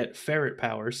did he get ferret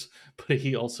powers, but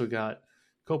he also got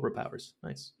cobra powers.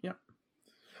 Nice. Yeah.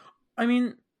 I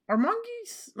mean, are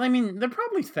monkeys? I mean, they're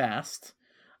probably fast.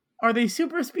 Are they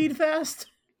super speed fast?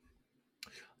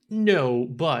 No,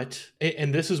 but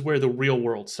and this is where the real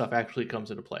world stuff actually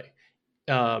comes into play.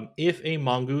 If a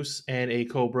mongoose and a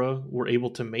cobra were able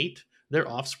to mate, their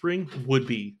offspring would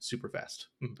be super fast.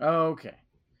 Okay.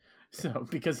 So,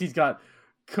 because he's got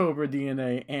cobra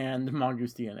DNA and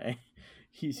mongoose DNA,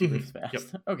 he's super fast.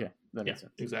 Yep. Okay, that makes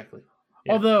sense. Exactly.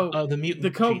 Yeah. Although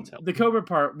the cobra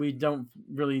part we don't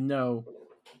really know,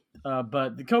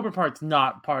 but the cobra part's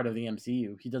not part of the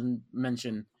MCU. He doesn't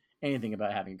mention anything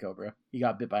about having cobra. He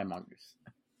got bit by a mongoose.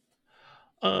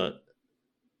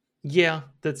 Yeah,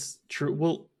 that's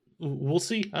true. We'll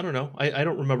see. I don't know. I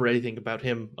don't remember anything about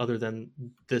him other than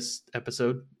this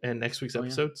episode and next week's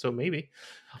episode. So maybe.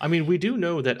 I mean, we do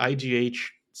know that IGH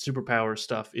superpower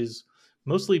stuff is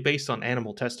mostly based on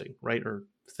animal testing, right? Or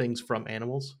things from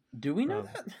animals. Do we know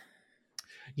that?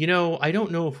 You know, I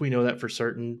don't know if we know that for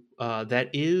certain. That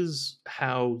is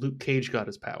how Luke Cage got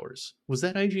his powers. Was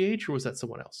that IGH or was that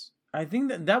someone else? I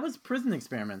think that was prison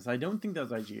experiments. I don't think that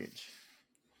was IGH.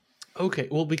 Okay,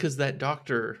 well, because that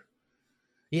doctor...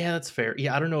 Yeah, that's fair.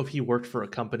 Yeah, I don't know if he worked for a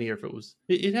company or if it was...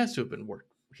 It has to have been work.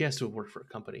 He has to have worked for a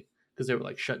company because they were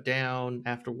like shut down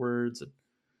afterwards.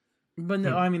 But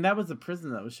no, I mean, that was the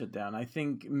prison that was shut down. I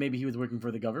think maybe he was working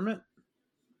for the government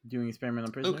doing experiment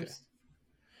on prisoners.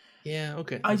 Yeah,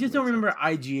 okay. I that just don't makes remember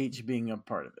sense. IGH being a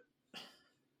part of it.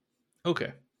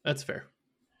 Okay, that's fair.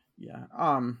 Yeah.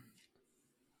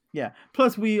 Yeah.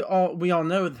 Plus, we all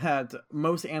know that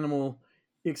most animal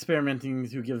experimenting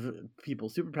to give people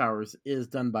superpowers is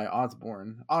done by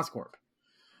Oscorp.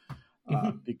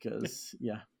 Because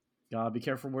gotta be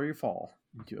careful where you fall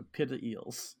into a pit of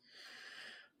eels.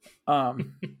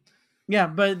 Yeah,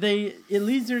 but it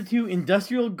leads her to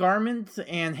Industrial Garments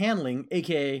and Handling,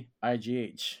 aka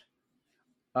IGH.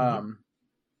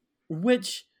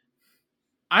 Which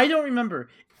I don't remember.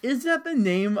 Is that the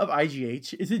name of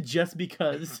IGH? Is it just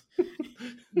because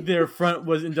their front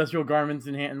was Industrial Garments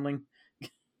and Handling?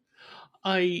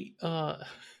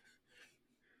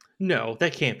 No,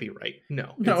 that can't be right.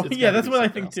 No. No, it's yeah, gotta that's be what I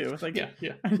something think else. too. It's like, Yeah.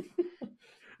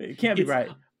 it can't be It's- right,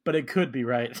 but it could be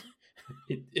right.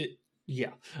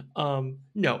 Yeah.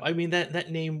 No, I mean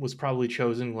that name was probably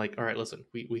chosen like, all right, listen,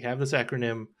 we have this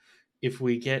acronym. If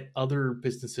we get other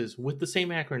businesses with the same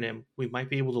acronym, we might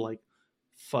be able to like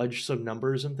fudge some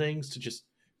numbers and things to just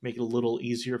make it a little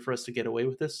easier for us to get away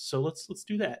with this. So let's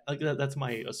do that. Like that's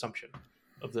my assumption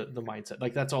of the mindset.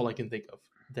 Like that's all I can think of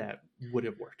that would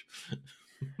have worked.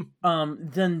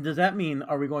 Then does that mean,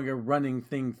 are we going a running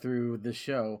thing through the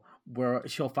show where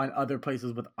she'll find other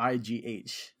places with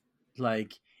IGH,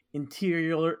 like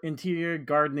interior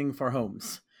gardening for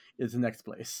homes is the next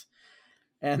place,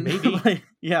 and Maybe. like,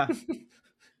 yeah.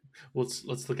 let's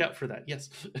look out for that. Yes.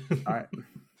 All right.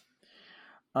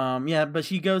 Yeah, but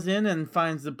she goes in and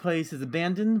finds the place is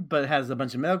abandoned, but it has a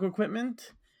bunch of medical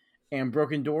equipment and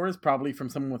broken doors, probably from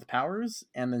someone with powers.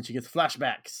 And then she gets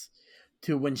flashbacks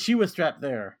to when she was strapped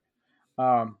there,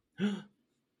 and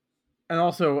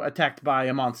also attacked by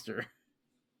a monster.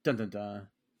 Dun dun dun.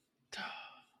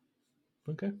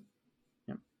 Okay.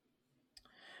 Yep.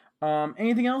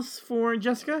 Anything else for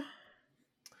Jessica?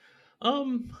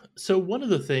 So one of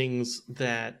the things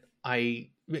that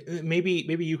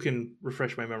maybe you can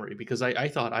refresh my memory because I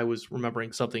thought I was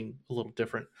remembering something a little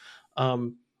different.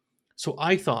 So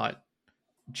I thought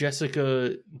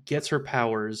Jessica gets her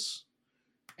powers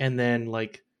and then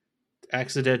like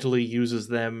accidentally uses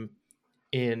them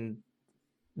in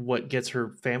what gets her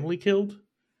family killed,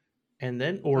 and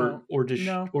then or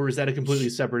is that a completely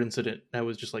separate incident that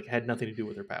was just like had nothing to do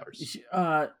with her powers?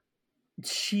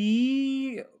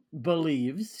 She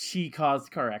believes she caused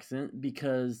the car accident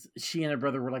because she and her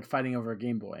brother were like fighting over a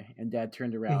Game Boy, and Dad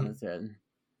turned around and said,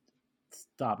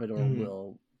 "Stop it, or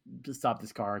we'll stop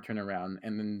this car, turn around,"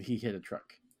 and then he hit a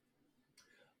truck.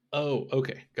 Oh,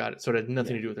 okay, got it. So it had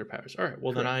nothing to do with her powers. All right,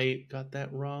 well Correct. then I got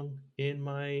that wrong in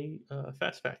my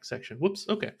fast facts section. Whoops.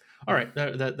 Okay, all right,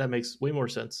 that makes way more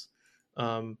sense.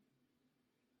 So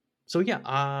yeah,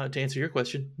 to answer your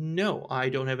question, no, I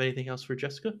don't have anything else for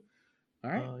Jessica.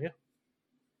 All right. Yeah.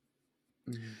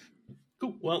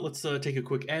 Cool. Well, let's take a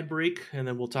quick ad break, and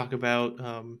then we'll talk about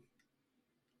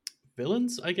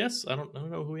villains. I guess I don't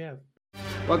know who we have.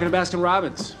 Welcome to Baskin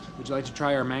Robbins. Would you like to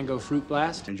try our mango fruit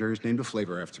blast? And Jerry's named a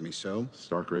flavor after me, so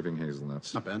Stark Raving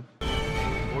Hazelnuts. not bad.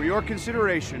 For your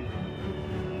consideration,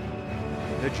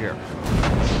 the Jerry.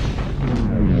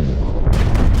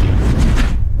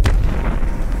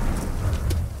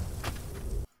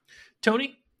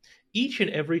 Tony, each and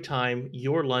every time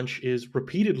your lunch is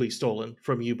repeatedly stolen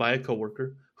from you by a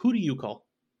coworker, who do you call?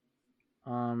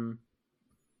 I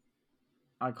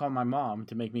call my mom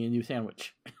to make me a new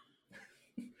sandwich.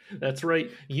 That's right.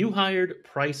 You hired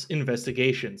Price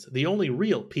Investigations, the only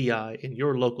real PI in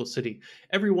your local city.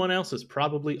 Everyone else is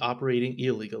probably operating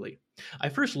illegally. I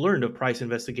first learned of Price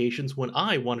Investigations when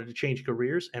I wanted to change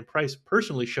careers, and Price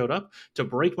personally showed up to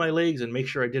break my legs and make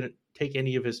sure I didn't take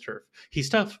any of his turf. He's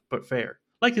tough, but fair,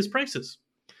 like his prices.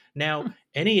 Now,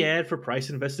 any ad for Price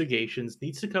Investigations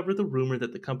needs to cover the rumor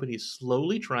that the company is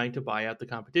slowly trying to buy out the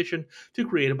competition to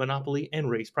create a monopoly and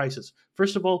raise prices.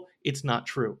 First of all, it's not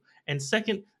true. And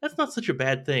second, that's not such a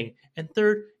bad thing. And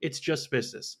third, it's just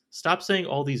business. Stop saying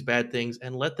all these bad things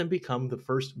and let them become the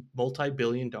first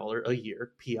multi-billion-dollar a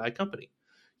year PI company.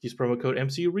 Use promo code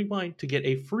MCU Rewind to get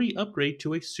a free upgrade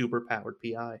to a super-powered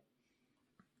PI.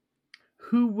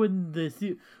 Who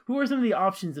are some of the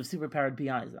options of super-powered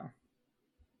PIs, though?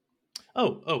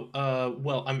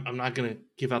 Well, I'm not going to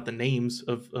give out the names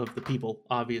of the people,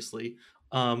 obviously.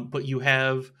 But you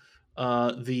have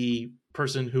the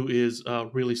person who is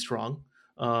really strong,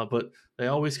 but they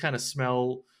always kind of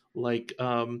smell like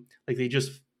they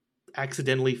just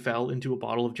accidentally fell into a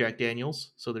bottle of Jack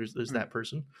Daniels. So there's that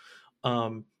person.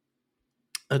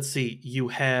 Let's see. You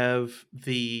have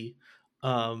the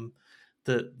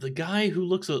guy who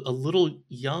looks a little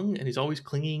young and he's always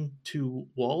clinging to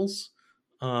walls.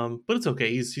 But it's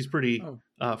okay. He's pretty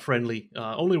friendly.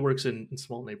 Only works in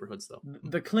small neighborhoods though.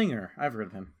 The Klinger, I've heard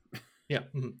of him. Yeah,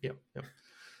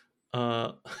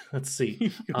 yeah. Let's see.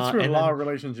 He goes through a lot of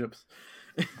relationships.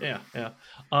 Yeah.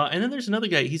 And then there's another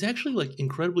guy. He's actually like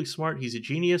incredibly smart. He's a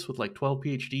genius with like 12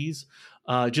 PhDs.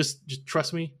 Just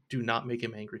trust me. Do not make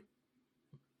him angry.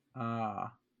 The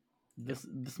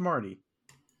Smarty.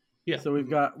 Yeah. So we've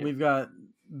got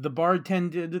the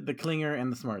bartended, the Klinger,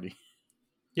 and the Smarty.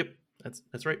 Yep,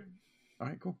 that's right. All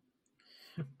right, cool.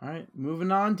 All right,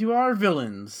 moving on to our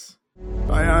villains.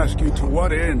 I ask you, to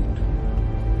what end?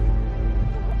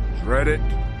 Dread it,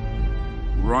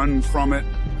 run from it.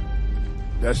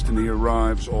 Destiny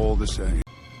arrives all the same.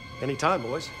 Anytime,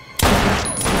 boys.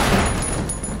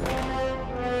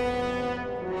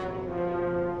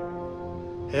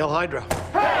 Hail Hydra.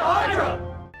 Hail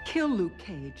Hydra! Kill Luke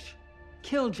Cage.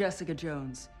 Kill Jessica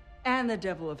Jones. And the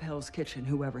devil of Hell's Kitchen,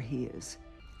 whoever he is.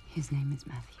 His name is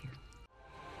Matthew.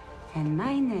 And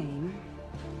my name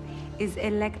is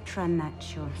Electra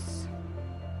Nachos.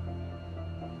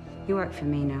 You work for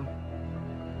me now.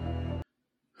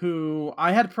 Who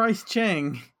I had Price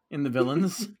Chang in the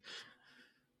villains.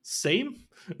 Same?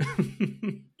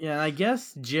 Yeah, and I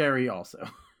guess Jerry also.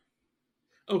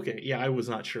 Okay, yeah, I was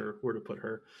not sure where to put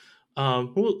her.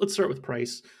 Well, let's start with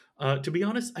Price. To be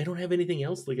honest, I don't have anything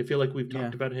else. Like, I feel like we've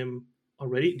talked about him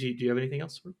already. Do you have anything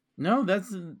else? No,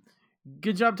 that's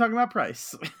good job talking about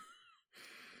Price.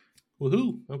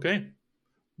 Woohoo! Okay.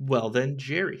 Well then,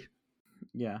 Jerry.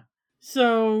 Yeah.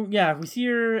 So yeah, we see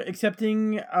her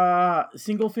accepting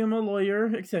single female lawyer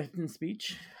acceptance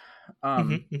speech.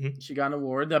 She got an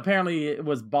award. Apparently, it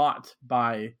was bought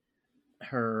by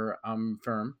her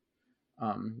firm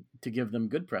to give them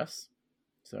good press.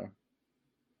 So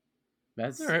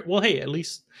that's all right. Well, hey, at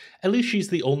least she's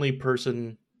the only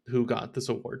person who got this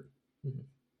award.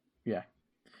 Yeah.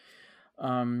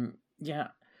 Yeah.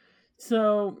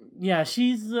 So yeah,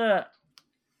 she's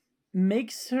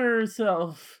makes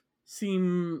herself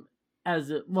seem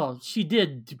as she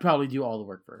did probably do all the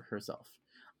work for herself.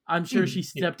 I'm sure she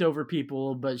stepped over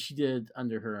people, but she did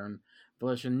under her own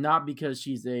volition, not because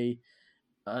she's a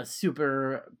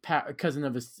super cousin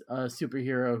of a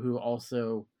superhero who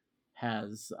also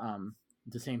has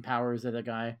the same powers as a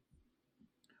guy,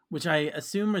 which I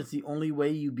assume is the only way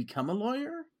you become a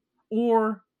lawyer.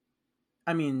 Or,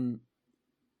 I mean,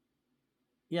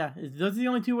 yeah, those are the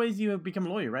only two ways you become a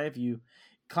lawyer, right? If you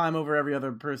climb over every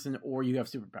other person, or you have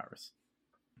superpowers,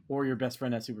 or your best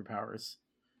friend has superpowers,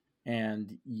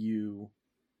 and he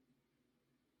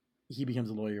becomes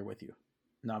a lawyer with you.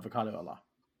 Avocado Allah.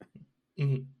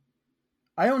 Mm-hmm.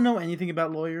 I don't know anything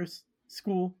about lawyers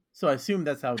school, so I assume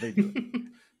that's how they do it.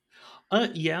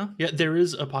 Yeah. There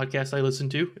is a podcast I listen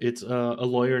to. It's a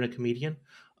lawyer and a comedian,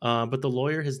 but the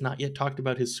lawyer has not yet talked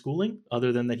about his schooling,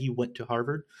 other than that he went to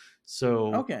Harvard.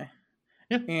 So okay,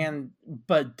 yeah.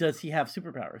 But does he have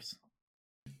superpowers?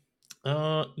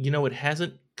 It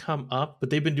hasn't come up, but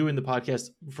they've been doing the podcast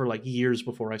for like years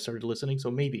before I started listening,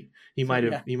 so maybe he might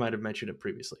have mentioned it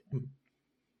previously.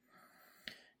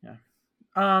 Yeah.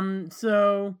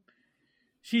 So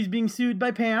she's being sued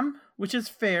by Pam, which is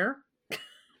fair.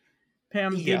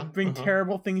 Pam did bring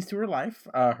terrible things to her life.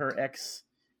 Her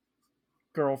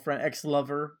ex-girlfriend,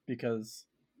 ex-lover, because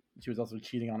she was also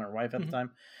cheating on her wife at the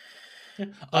time.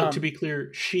 Yeah. To be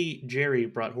clear, Jerry,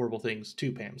 brought horrible things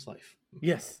to Pam's life.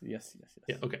 Yes. Yeah,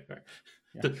 okay, all right.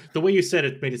 Yeah. The way you said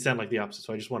it made it sound like the opposite,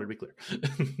 so I just wanted to be clear.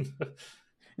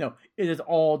 No, it is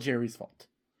all Jerry's fault.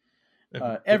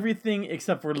 Everything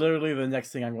except for literally the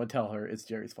next thing I'm going to tell her is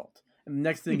Jerry's fault. And the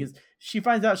next thing is she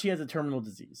finds out she has a terminal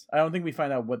disease. I don't think we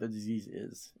find out what the disease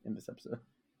is in this episode.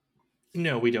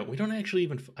 No, we don't. We don't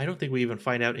actually I don't think we even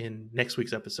find out in next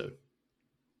week's episode.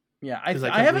 Yeah,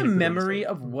 I have a memory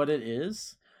of what it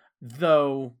is,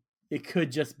 though it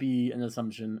could just be an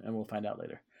assumption, and we'll find out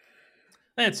later.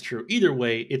 That's true. Either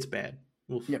way, it's bad.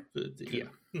 Yep. Yeah.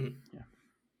 Yeah.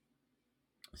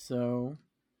 So,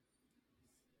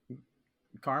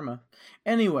 karma.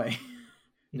 Anyway,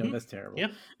 no, that's terrible. Yeah.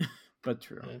 But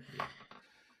true.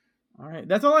 All right,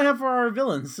 that's all I have for our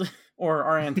villains or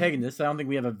our antagonists. I don't think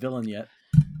we have a villain yet.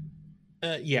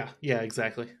 Yeah,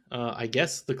 exactly. I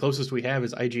guess the closest we have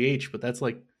is IGH, but that's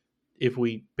like if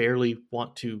we barely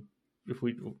want to, if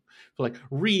we like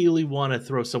really want to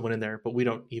throw someone in there, but we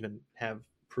don't even have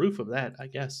proof of that, I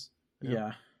guess.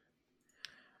 Yeah.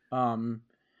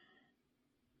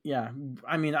 Yeah.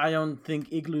 I mean, I don't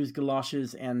think igloos,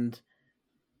 galoshes, and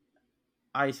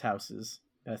ice houses,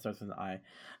 that starts with an I,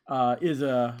 is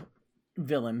a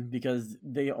villain because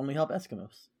they only help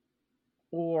Eskimos.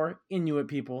 Or Inuit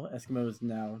people. Eskimos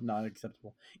now not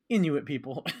acceptable. Inuit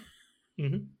people.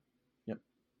 Mm-hmm. Yep.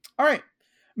 All right.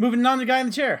 Moving on to Guy in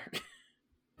the Chair.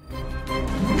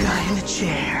 Guy in the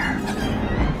Chair.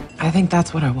 I think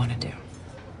that's what I want to do.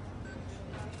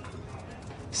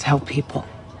 Is help people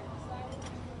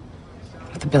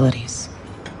with abilities.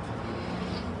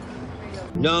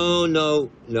 No,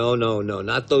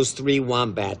 not those 3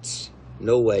 wombats.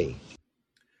 No way.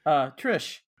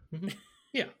 Trish.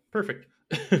 Yeah, perfect.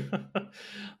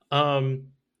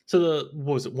 So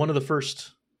what was it? One of the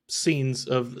first scenes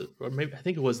or maybe I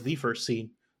think it was the first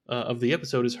scene of the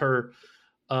episode is her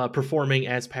performing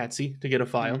as Patsy to get a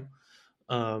file.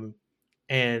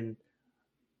 And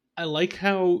I like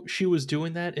how she was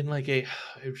doing that in like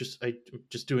I'm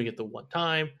just doing it the one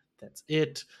time. That's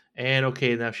it. And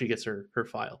okay, now she gets her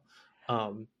file.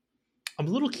 I'm a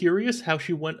little curious how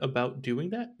she went about doing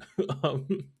that.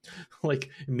 Like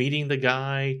meeting the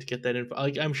guy to get that info.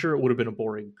 Like I'm sure it would have been a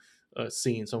boring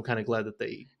scene, so I'm kind of glad that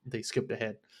they skipped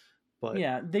ahead. But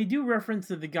yeah, they do reference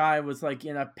that the guy was like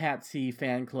in a Patsy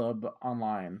fan club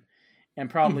online, and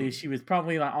probably she was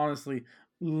probably like honestly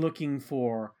looking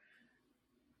for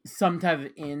some type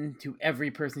of in to every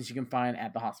person she can find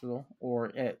at the hospital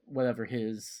or at whatever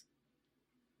his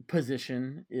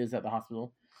position is at the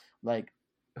hospital. Like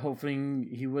hoping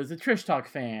he was a Trish Talk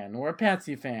fan or a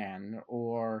Patsy fan,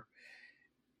 or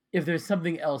if there's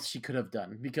something else she could have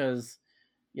done, because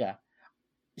yeah,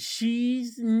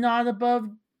 she's not above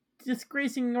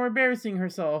disgracing or embarrassing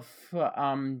herself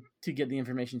to get the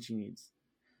information she needs.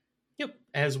 Yep,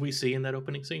 as we see in that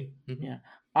opening scene. Yeah,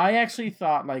 I actually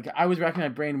thought, like, I was racking my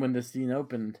brain when this scene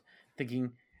opened,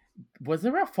 thinking, was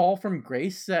there a fall from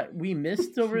grace that we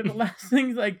missed over the last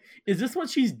things? Like, is this what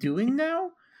she's doing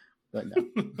now? But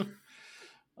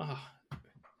no.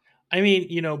 I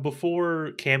mean,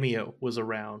 before Cameo was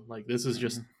around, like, this is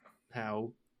just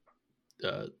how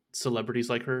celebrities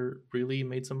like her really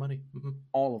made some money.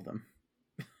 All of them.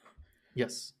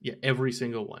 Yes. Yeah, every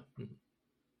single one.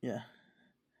 Yeah.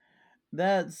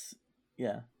 That's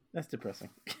depressing,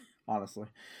 honestly.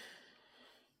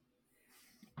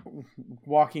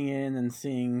 Walking in and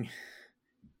seeing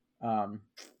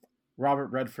Robert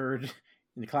Redford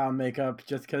in the clown makeup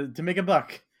just to make a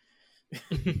buck.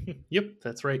 Yep,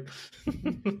 that's right.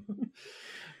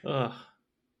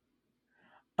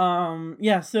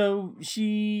 Yeah, so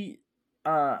she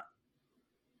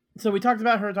so we talked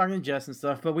about her talking to Jess and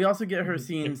stuff, but we also get her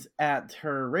scenes at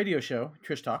her radio show,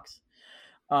 Trish Talks.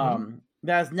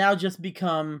 That has now just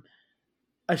become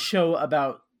a show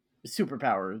about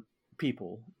superpower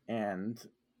people, and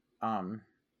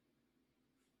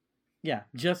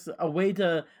just a way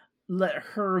to let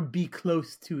her be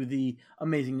close to the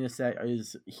amazingness that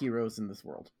is heroes in this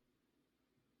world.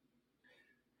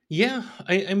 Yeah,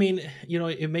 I mean,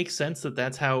 it makes sense that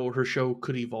that's how her show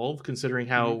could evolve, considering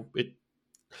how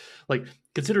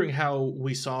considering how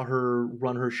we saw her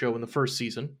run her show in the first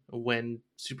season when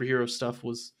superhero stuff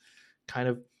was kind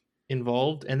of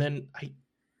involved. And then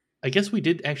I guess we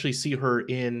did actually see her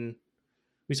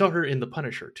we saw her in The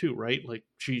Punisher too, right? Like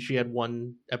she had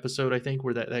one episode, I think,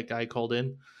 where that guy called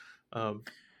in.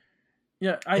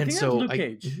 Yeah, I think that's Luke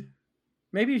Cage.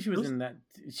 Maybe she was in that.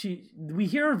 We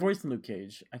hear her voice in Luke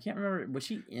Cage. I can't remember. Was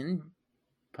she in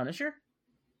Punisher?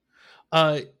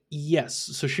 Yes.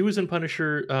 So she was in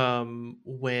Punisher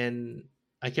when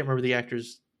I can't remember the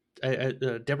actor's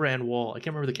Deborah Ann Wall. I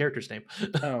can't remember the character's name.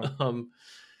 Oh.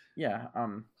 Yeah.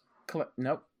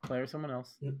 Nope. Claire, someone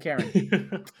else.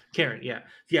 Karen. Karen. Yeah.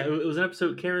 Yeah. It was an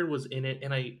episode. Karen was in it,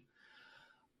 and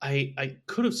I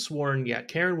could have sworn,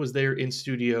 Karen was there in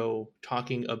studio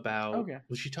talking about. Okay.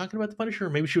 Was she talking about the Punisher, or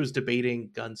maybe she was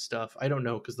debating gun stuff? I don't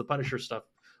know, because the Punisher stuff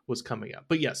was coming up.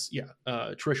 But yes,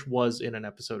 Trish was in an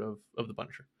episode of the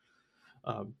Punisher.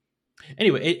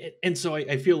 Anyway, and so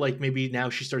I feel like maybe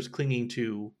now she starts clinging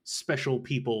to special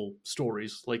people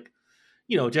stories, like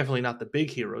definitely not the big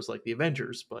heroes like the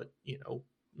Avengers, but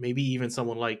maybe even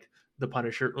someone like the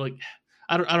Punisher, like.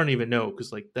 I don't even know,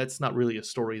 because like that's not really a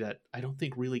story that I don't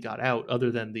think really got out,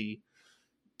 other than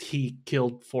he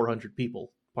killed 400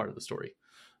 people part of the story.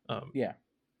 Yeah.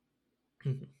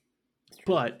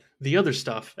 But the other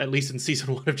stuff, at least in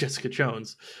season 1 of Jessica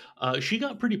Jones, she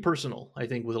got pretty personal, I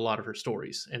think, with a lot of her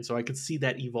stories, and so I could see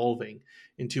that evolving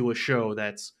into a show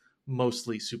that's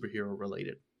mostly superhero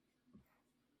related.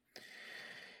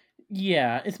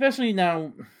 Yeah, especially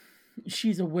now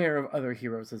she's aware of other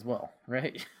heroes as well,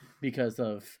 right? Because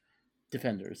of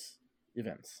Defenders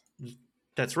events.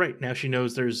 That's right. Now she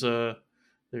knows there's Luke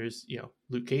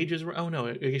Cage is. Oh no,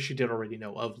 I guess she did already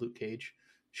know of Luke Cage.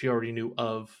 She already knew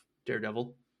of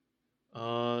Daredevil.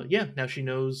 Now she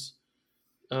knows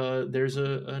there's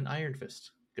an Iron Fist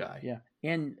guy. Yeah,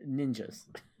 and ninjas.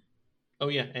 Oh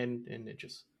yeah, and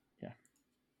ninjas. Yeah.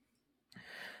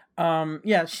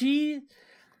 Yeah,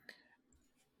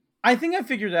 I think I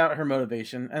figured out her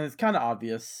motivation, and it's kind of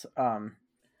obvious.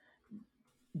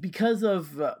 Because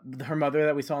of her mother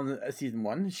that we saw in season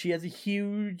 1, she has a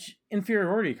huge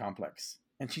inferiority complex,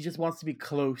 and she just wants to be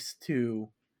close to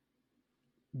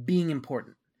being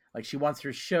important. Like, she wants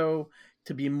her show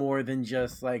to be more than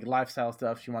just like lifestyle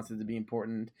stuff. She wants it to be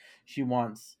important. She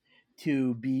wants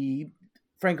to be,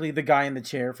 frankly, the guy in the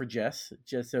chair for Jess,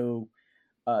 just so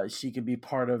she could be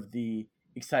part of the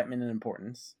excitement and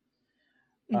importance.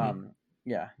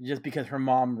 Yeah, just because her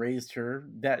mom raised her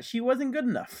that she wasn't good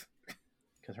enough.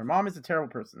 Because her mom is a terrible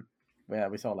person. Yeah,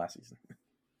 we saw last season.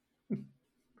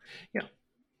 Yeah.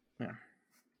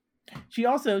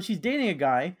 She's dating a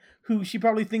guy who she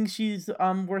probably thinks she's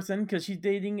worse than, because she's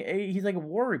dating he's like a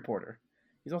war reporter.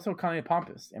 He's also kind of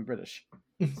pompous and British.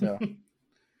 So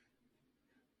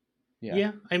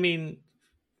yeah, I mean,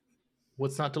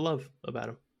 what's not to love about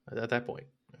him at that point?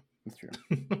 That's true.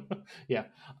 Yeah.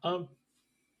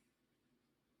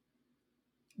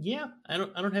 Yeah, I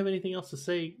don't have anything else to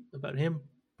say about him,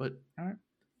 but all right.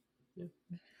 Yeah.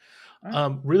 All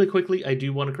right. Really quickly, I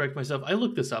do want to correct myself. I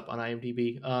looked this up on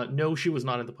IMDb. No, she was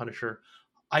not in The Punisher.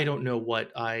 I don't know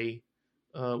what I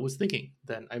was thinking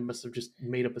then. I must have just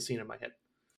made up a scene in my head.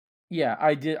 Yeah,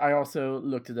 I did. I also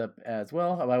looked it up as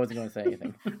well. I wasn't going to say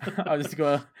anything. I was just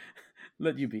going to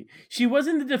let you be. She was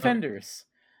in The Defenders,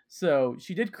 so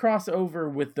she did cross over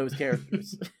with those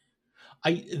characters.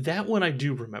 That one I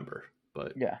do remember,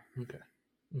 but yeah. Okay.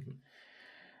 Mm-hmm.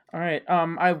 All right.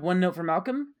 I have one note for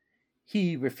Malcolm.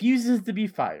 He refuses to be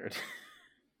fired.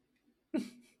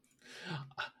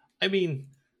 I mean,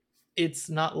 it's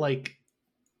not like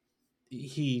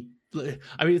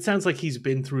it sounds like he's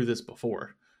been through this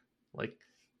before. Like,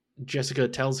 Jessica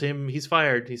tells him he's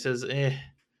fired. He says,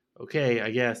 okay,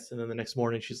 I guess. And then the next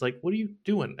morning she's like, what are you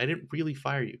doing? I didn't really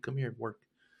fire you. Come here and work.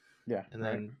 Yeah. And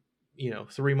then,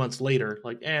 3 months later,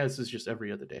 like, this is just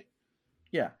every other day.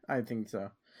 Yeah, I think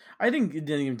so. I think it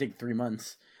didn't even take 3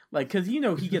 months. Like, because,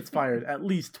 he gets fired at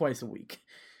least twice a week.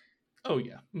 Oh,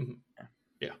 yeah. Mm-hmm.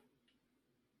 Yeah.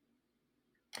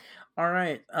 All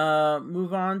right.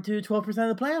 Move on to 12% of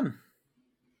the plan.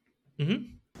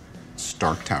 Mm-hmm.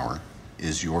 Stark Tower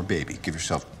is your baby. Give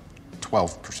yourself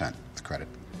 12% credit.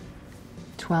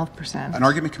 12%. An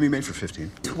argument can be made for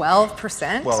 15.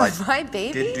 12%? Well, my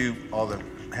baby? Did do all the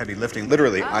heavy lifting.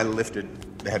 Literally, I lifted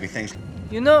the heavy things.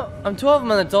 I'm 12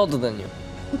 minutes older than you.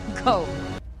 Go.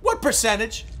 What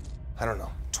percentage? I don't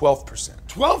know. 12%.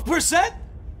 12%?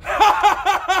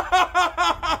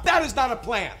 That is not a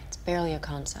plan. It's barely a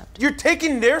concept. You're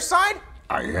taking their side?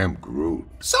 I am Groot.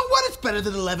 So what? It's better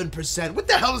than 11%. What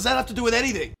the hell does that have to do with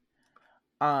anything?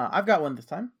 I've got one this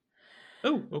time.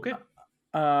 Oh, okay.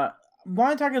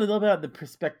 Want to talk a little bit about the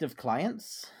prospective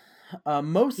clients.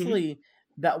 Mostly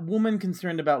that woman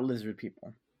concerned about lizard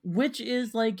people, which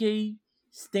is like a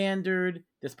standard,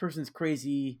 this person's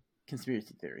crazy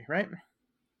conspiracy theory, right?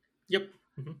 Yep.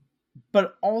 Mm-hmm.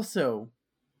 But also,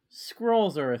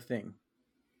 Skrulls are a thing.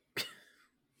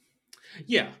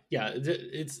 Yeah.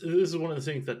 This is one of the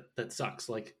things that sucks.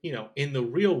 Like, in the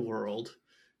real world,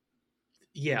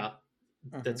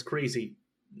 that's crazy,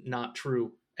 not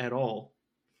true at all.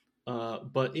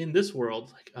 But in this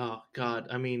world, like, oh god,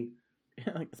 I mean,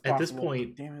 at this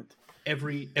point, damn it,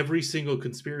 every single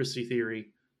conspiracy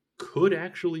theory could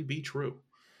actually be true.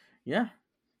 Yeah.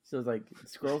 So it's like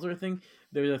Skrulls are a thing.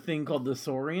 There's a thing called the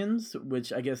Saurians,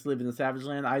 which I guess live in the Savage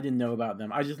Land. I didn't know about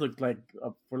them. I just looked like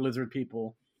for lizard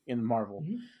people in Marvel.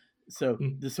 Mm-hmm. So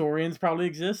the Saurians probably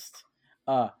exist.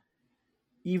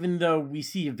 Even though we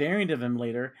see a variant of him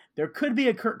later, there could be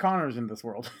a Kurt Connors in this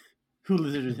world who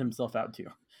lizarded himself out too.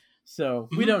 So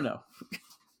we don't know.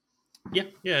 Yeah,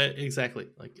 exactly.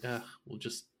 Like, we'll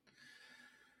just,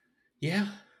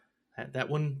 that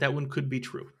one could be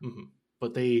true. Mm-hmm.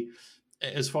 But they,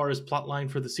 as far as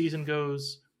plotline for the season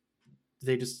goes,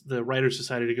 the writers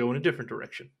decided to go in a different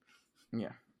direction.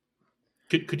 Yeah.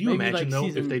 Could you imagine though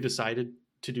if they decided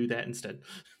to do that instead?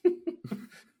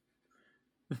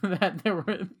 That there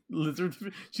were lizard.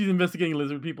 She's investigating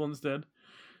lizard people instead.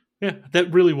 Yeah,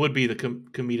 that really would be the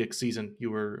comedic season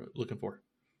you were looking for.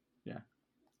 Yeah.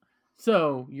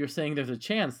 So you're saying there's a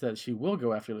chance that she will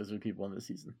go after lizard people in this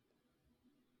season?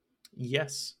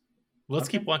 Yes. Let's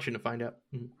keep watching to find out.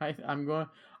 Mm-hmm.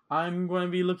 I'm going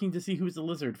to be looking to see who's a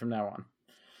lizard from now on.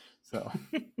 So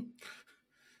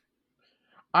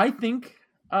I think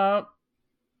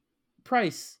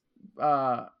Price.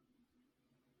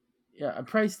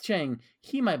 Price Chang.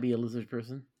 He might be a lizard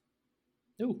person.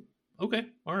 Oh. Okay,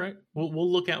 all right.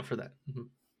 We'll look out for that. Mm-hmm.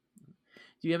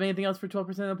 Do you have anything else for 12%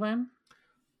 of the plan?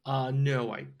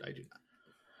 No, I do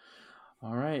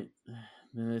All right.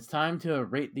 Then it's time to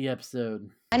rate the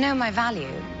episode. I know my value.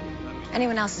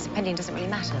 Anyone else's opinion doesn't really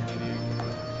matter.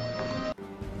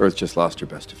 Earth just lost her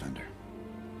best defender.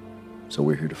 So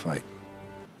we're here to fight.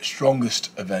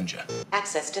 Strongest Avenger.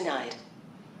 Access denied.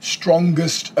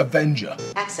 Strongest Avenger.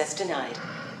 Access denied.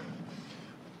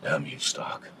 Damn you,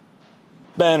 Stark.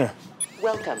 Banner.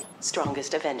 Welcome,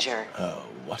 Strongest Avenger. Oh,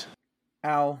 what?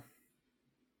 Al,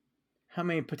 how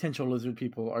many potential lizard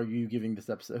people are you giving this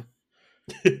episode?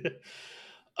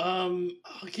 I'll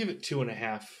give it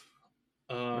 2.5.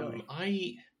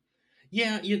 Really?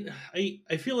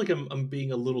 I feel like I'm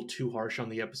being a little too harsh on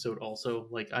the episode also.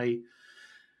 Like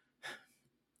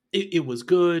it was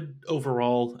good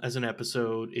overall as an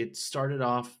episode. It started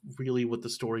off really what the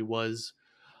story was.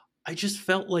 I just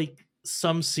felt like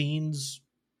some scenes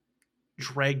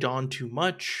dragged on too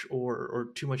much or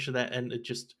too much of that, and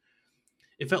it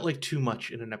felt like too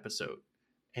much in an episode.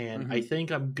 And I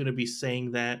think I'm going to be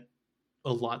saying that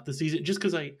a lot this season, just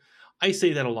because I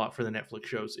say that a lot for the Netflix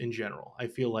shows in general. I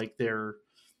feel like they're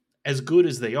as good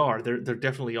as they are. They're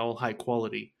definitely all high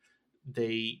quality.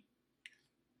 They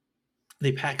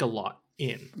pack a lot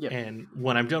in. Yep. And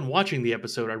when I'm done watching the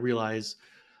episode, I realize,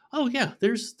 oh yeah,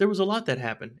 there was a lot that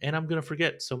happened, and I'm going to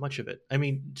forget so much of it. I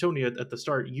mean, Tony, at the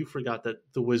start, you forgot that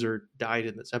the wizard died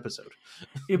in this episode.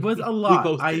 It was a lot.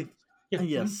 We both did. Yeah.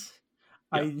 Yes.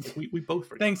 Yeah, we both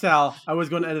forgot. Thanks, Al. I was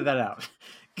going to edit that out.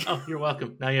 Oh, you're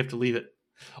welcome. Now you have to leave it.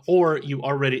 Or you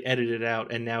already edited it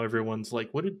out, and now everyone's like,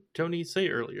 what did Tony say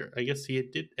earlier? I guess he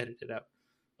did edit it out.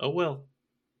 Oh, well.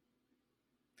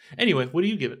 Anyway, what do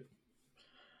you give it?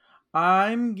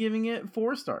 I'm giving it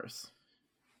 4 stars.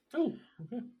 Oh,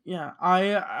 okay. Yeah,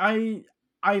 I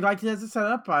liked it as a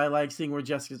setup. I like seeing where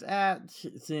Jessica's at,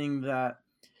 seeing that,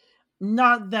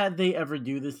 not that they ever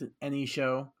do this in any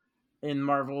show in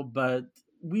Marvel, but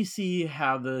we see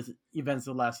how the events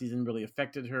of last season really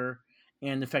affected her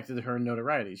and affected her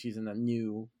notoriety. She's in a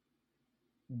new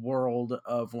world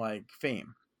of like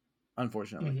fame,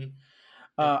 unfortunately.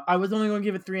 I was only going to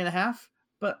give it 3.5,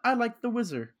 but I like the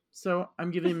wizard, so I'm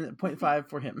giving him 0.5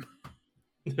 for him.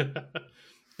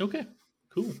 Okay,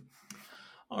 cool.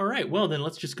 All right, well then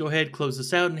let's just go ahead, close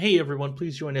this out, and hey everyone,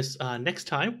 please join us next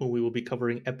time when we will be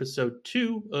covering episode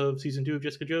 2 of season 2 of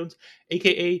Jessica Jones,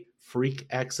 aka Freak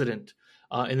Accident.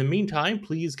 In the meantime,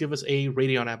 please give us a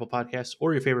rating on Apple Podcasts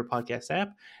or your favorite podcast app,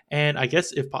 and I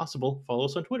guess if possible, follow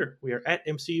us on Twitter. We are at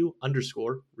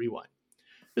MCU_Rewind.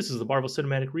 This is the Marvel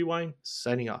Cinematic Rewind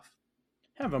signing off.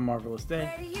 Have a marvelous day.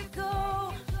 Where do you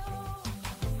go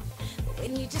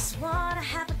when you just want to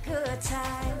have a good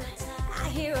time? I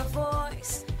hear a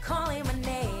voice calling my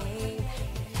name,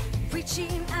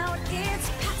 reaching out, it's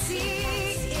Patsy.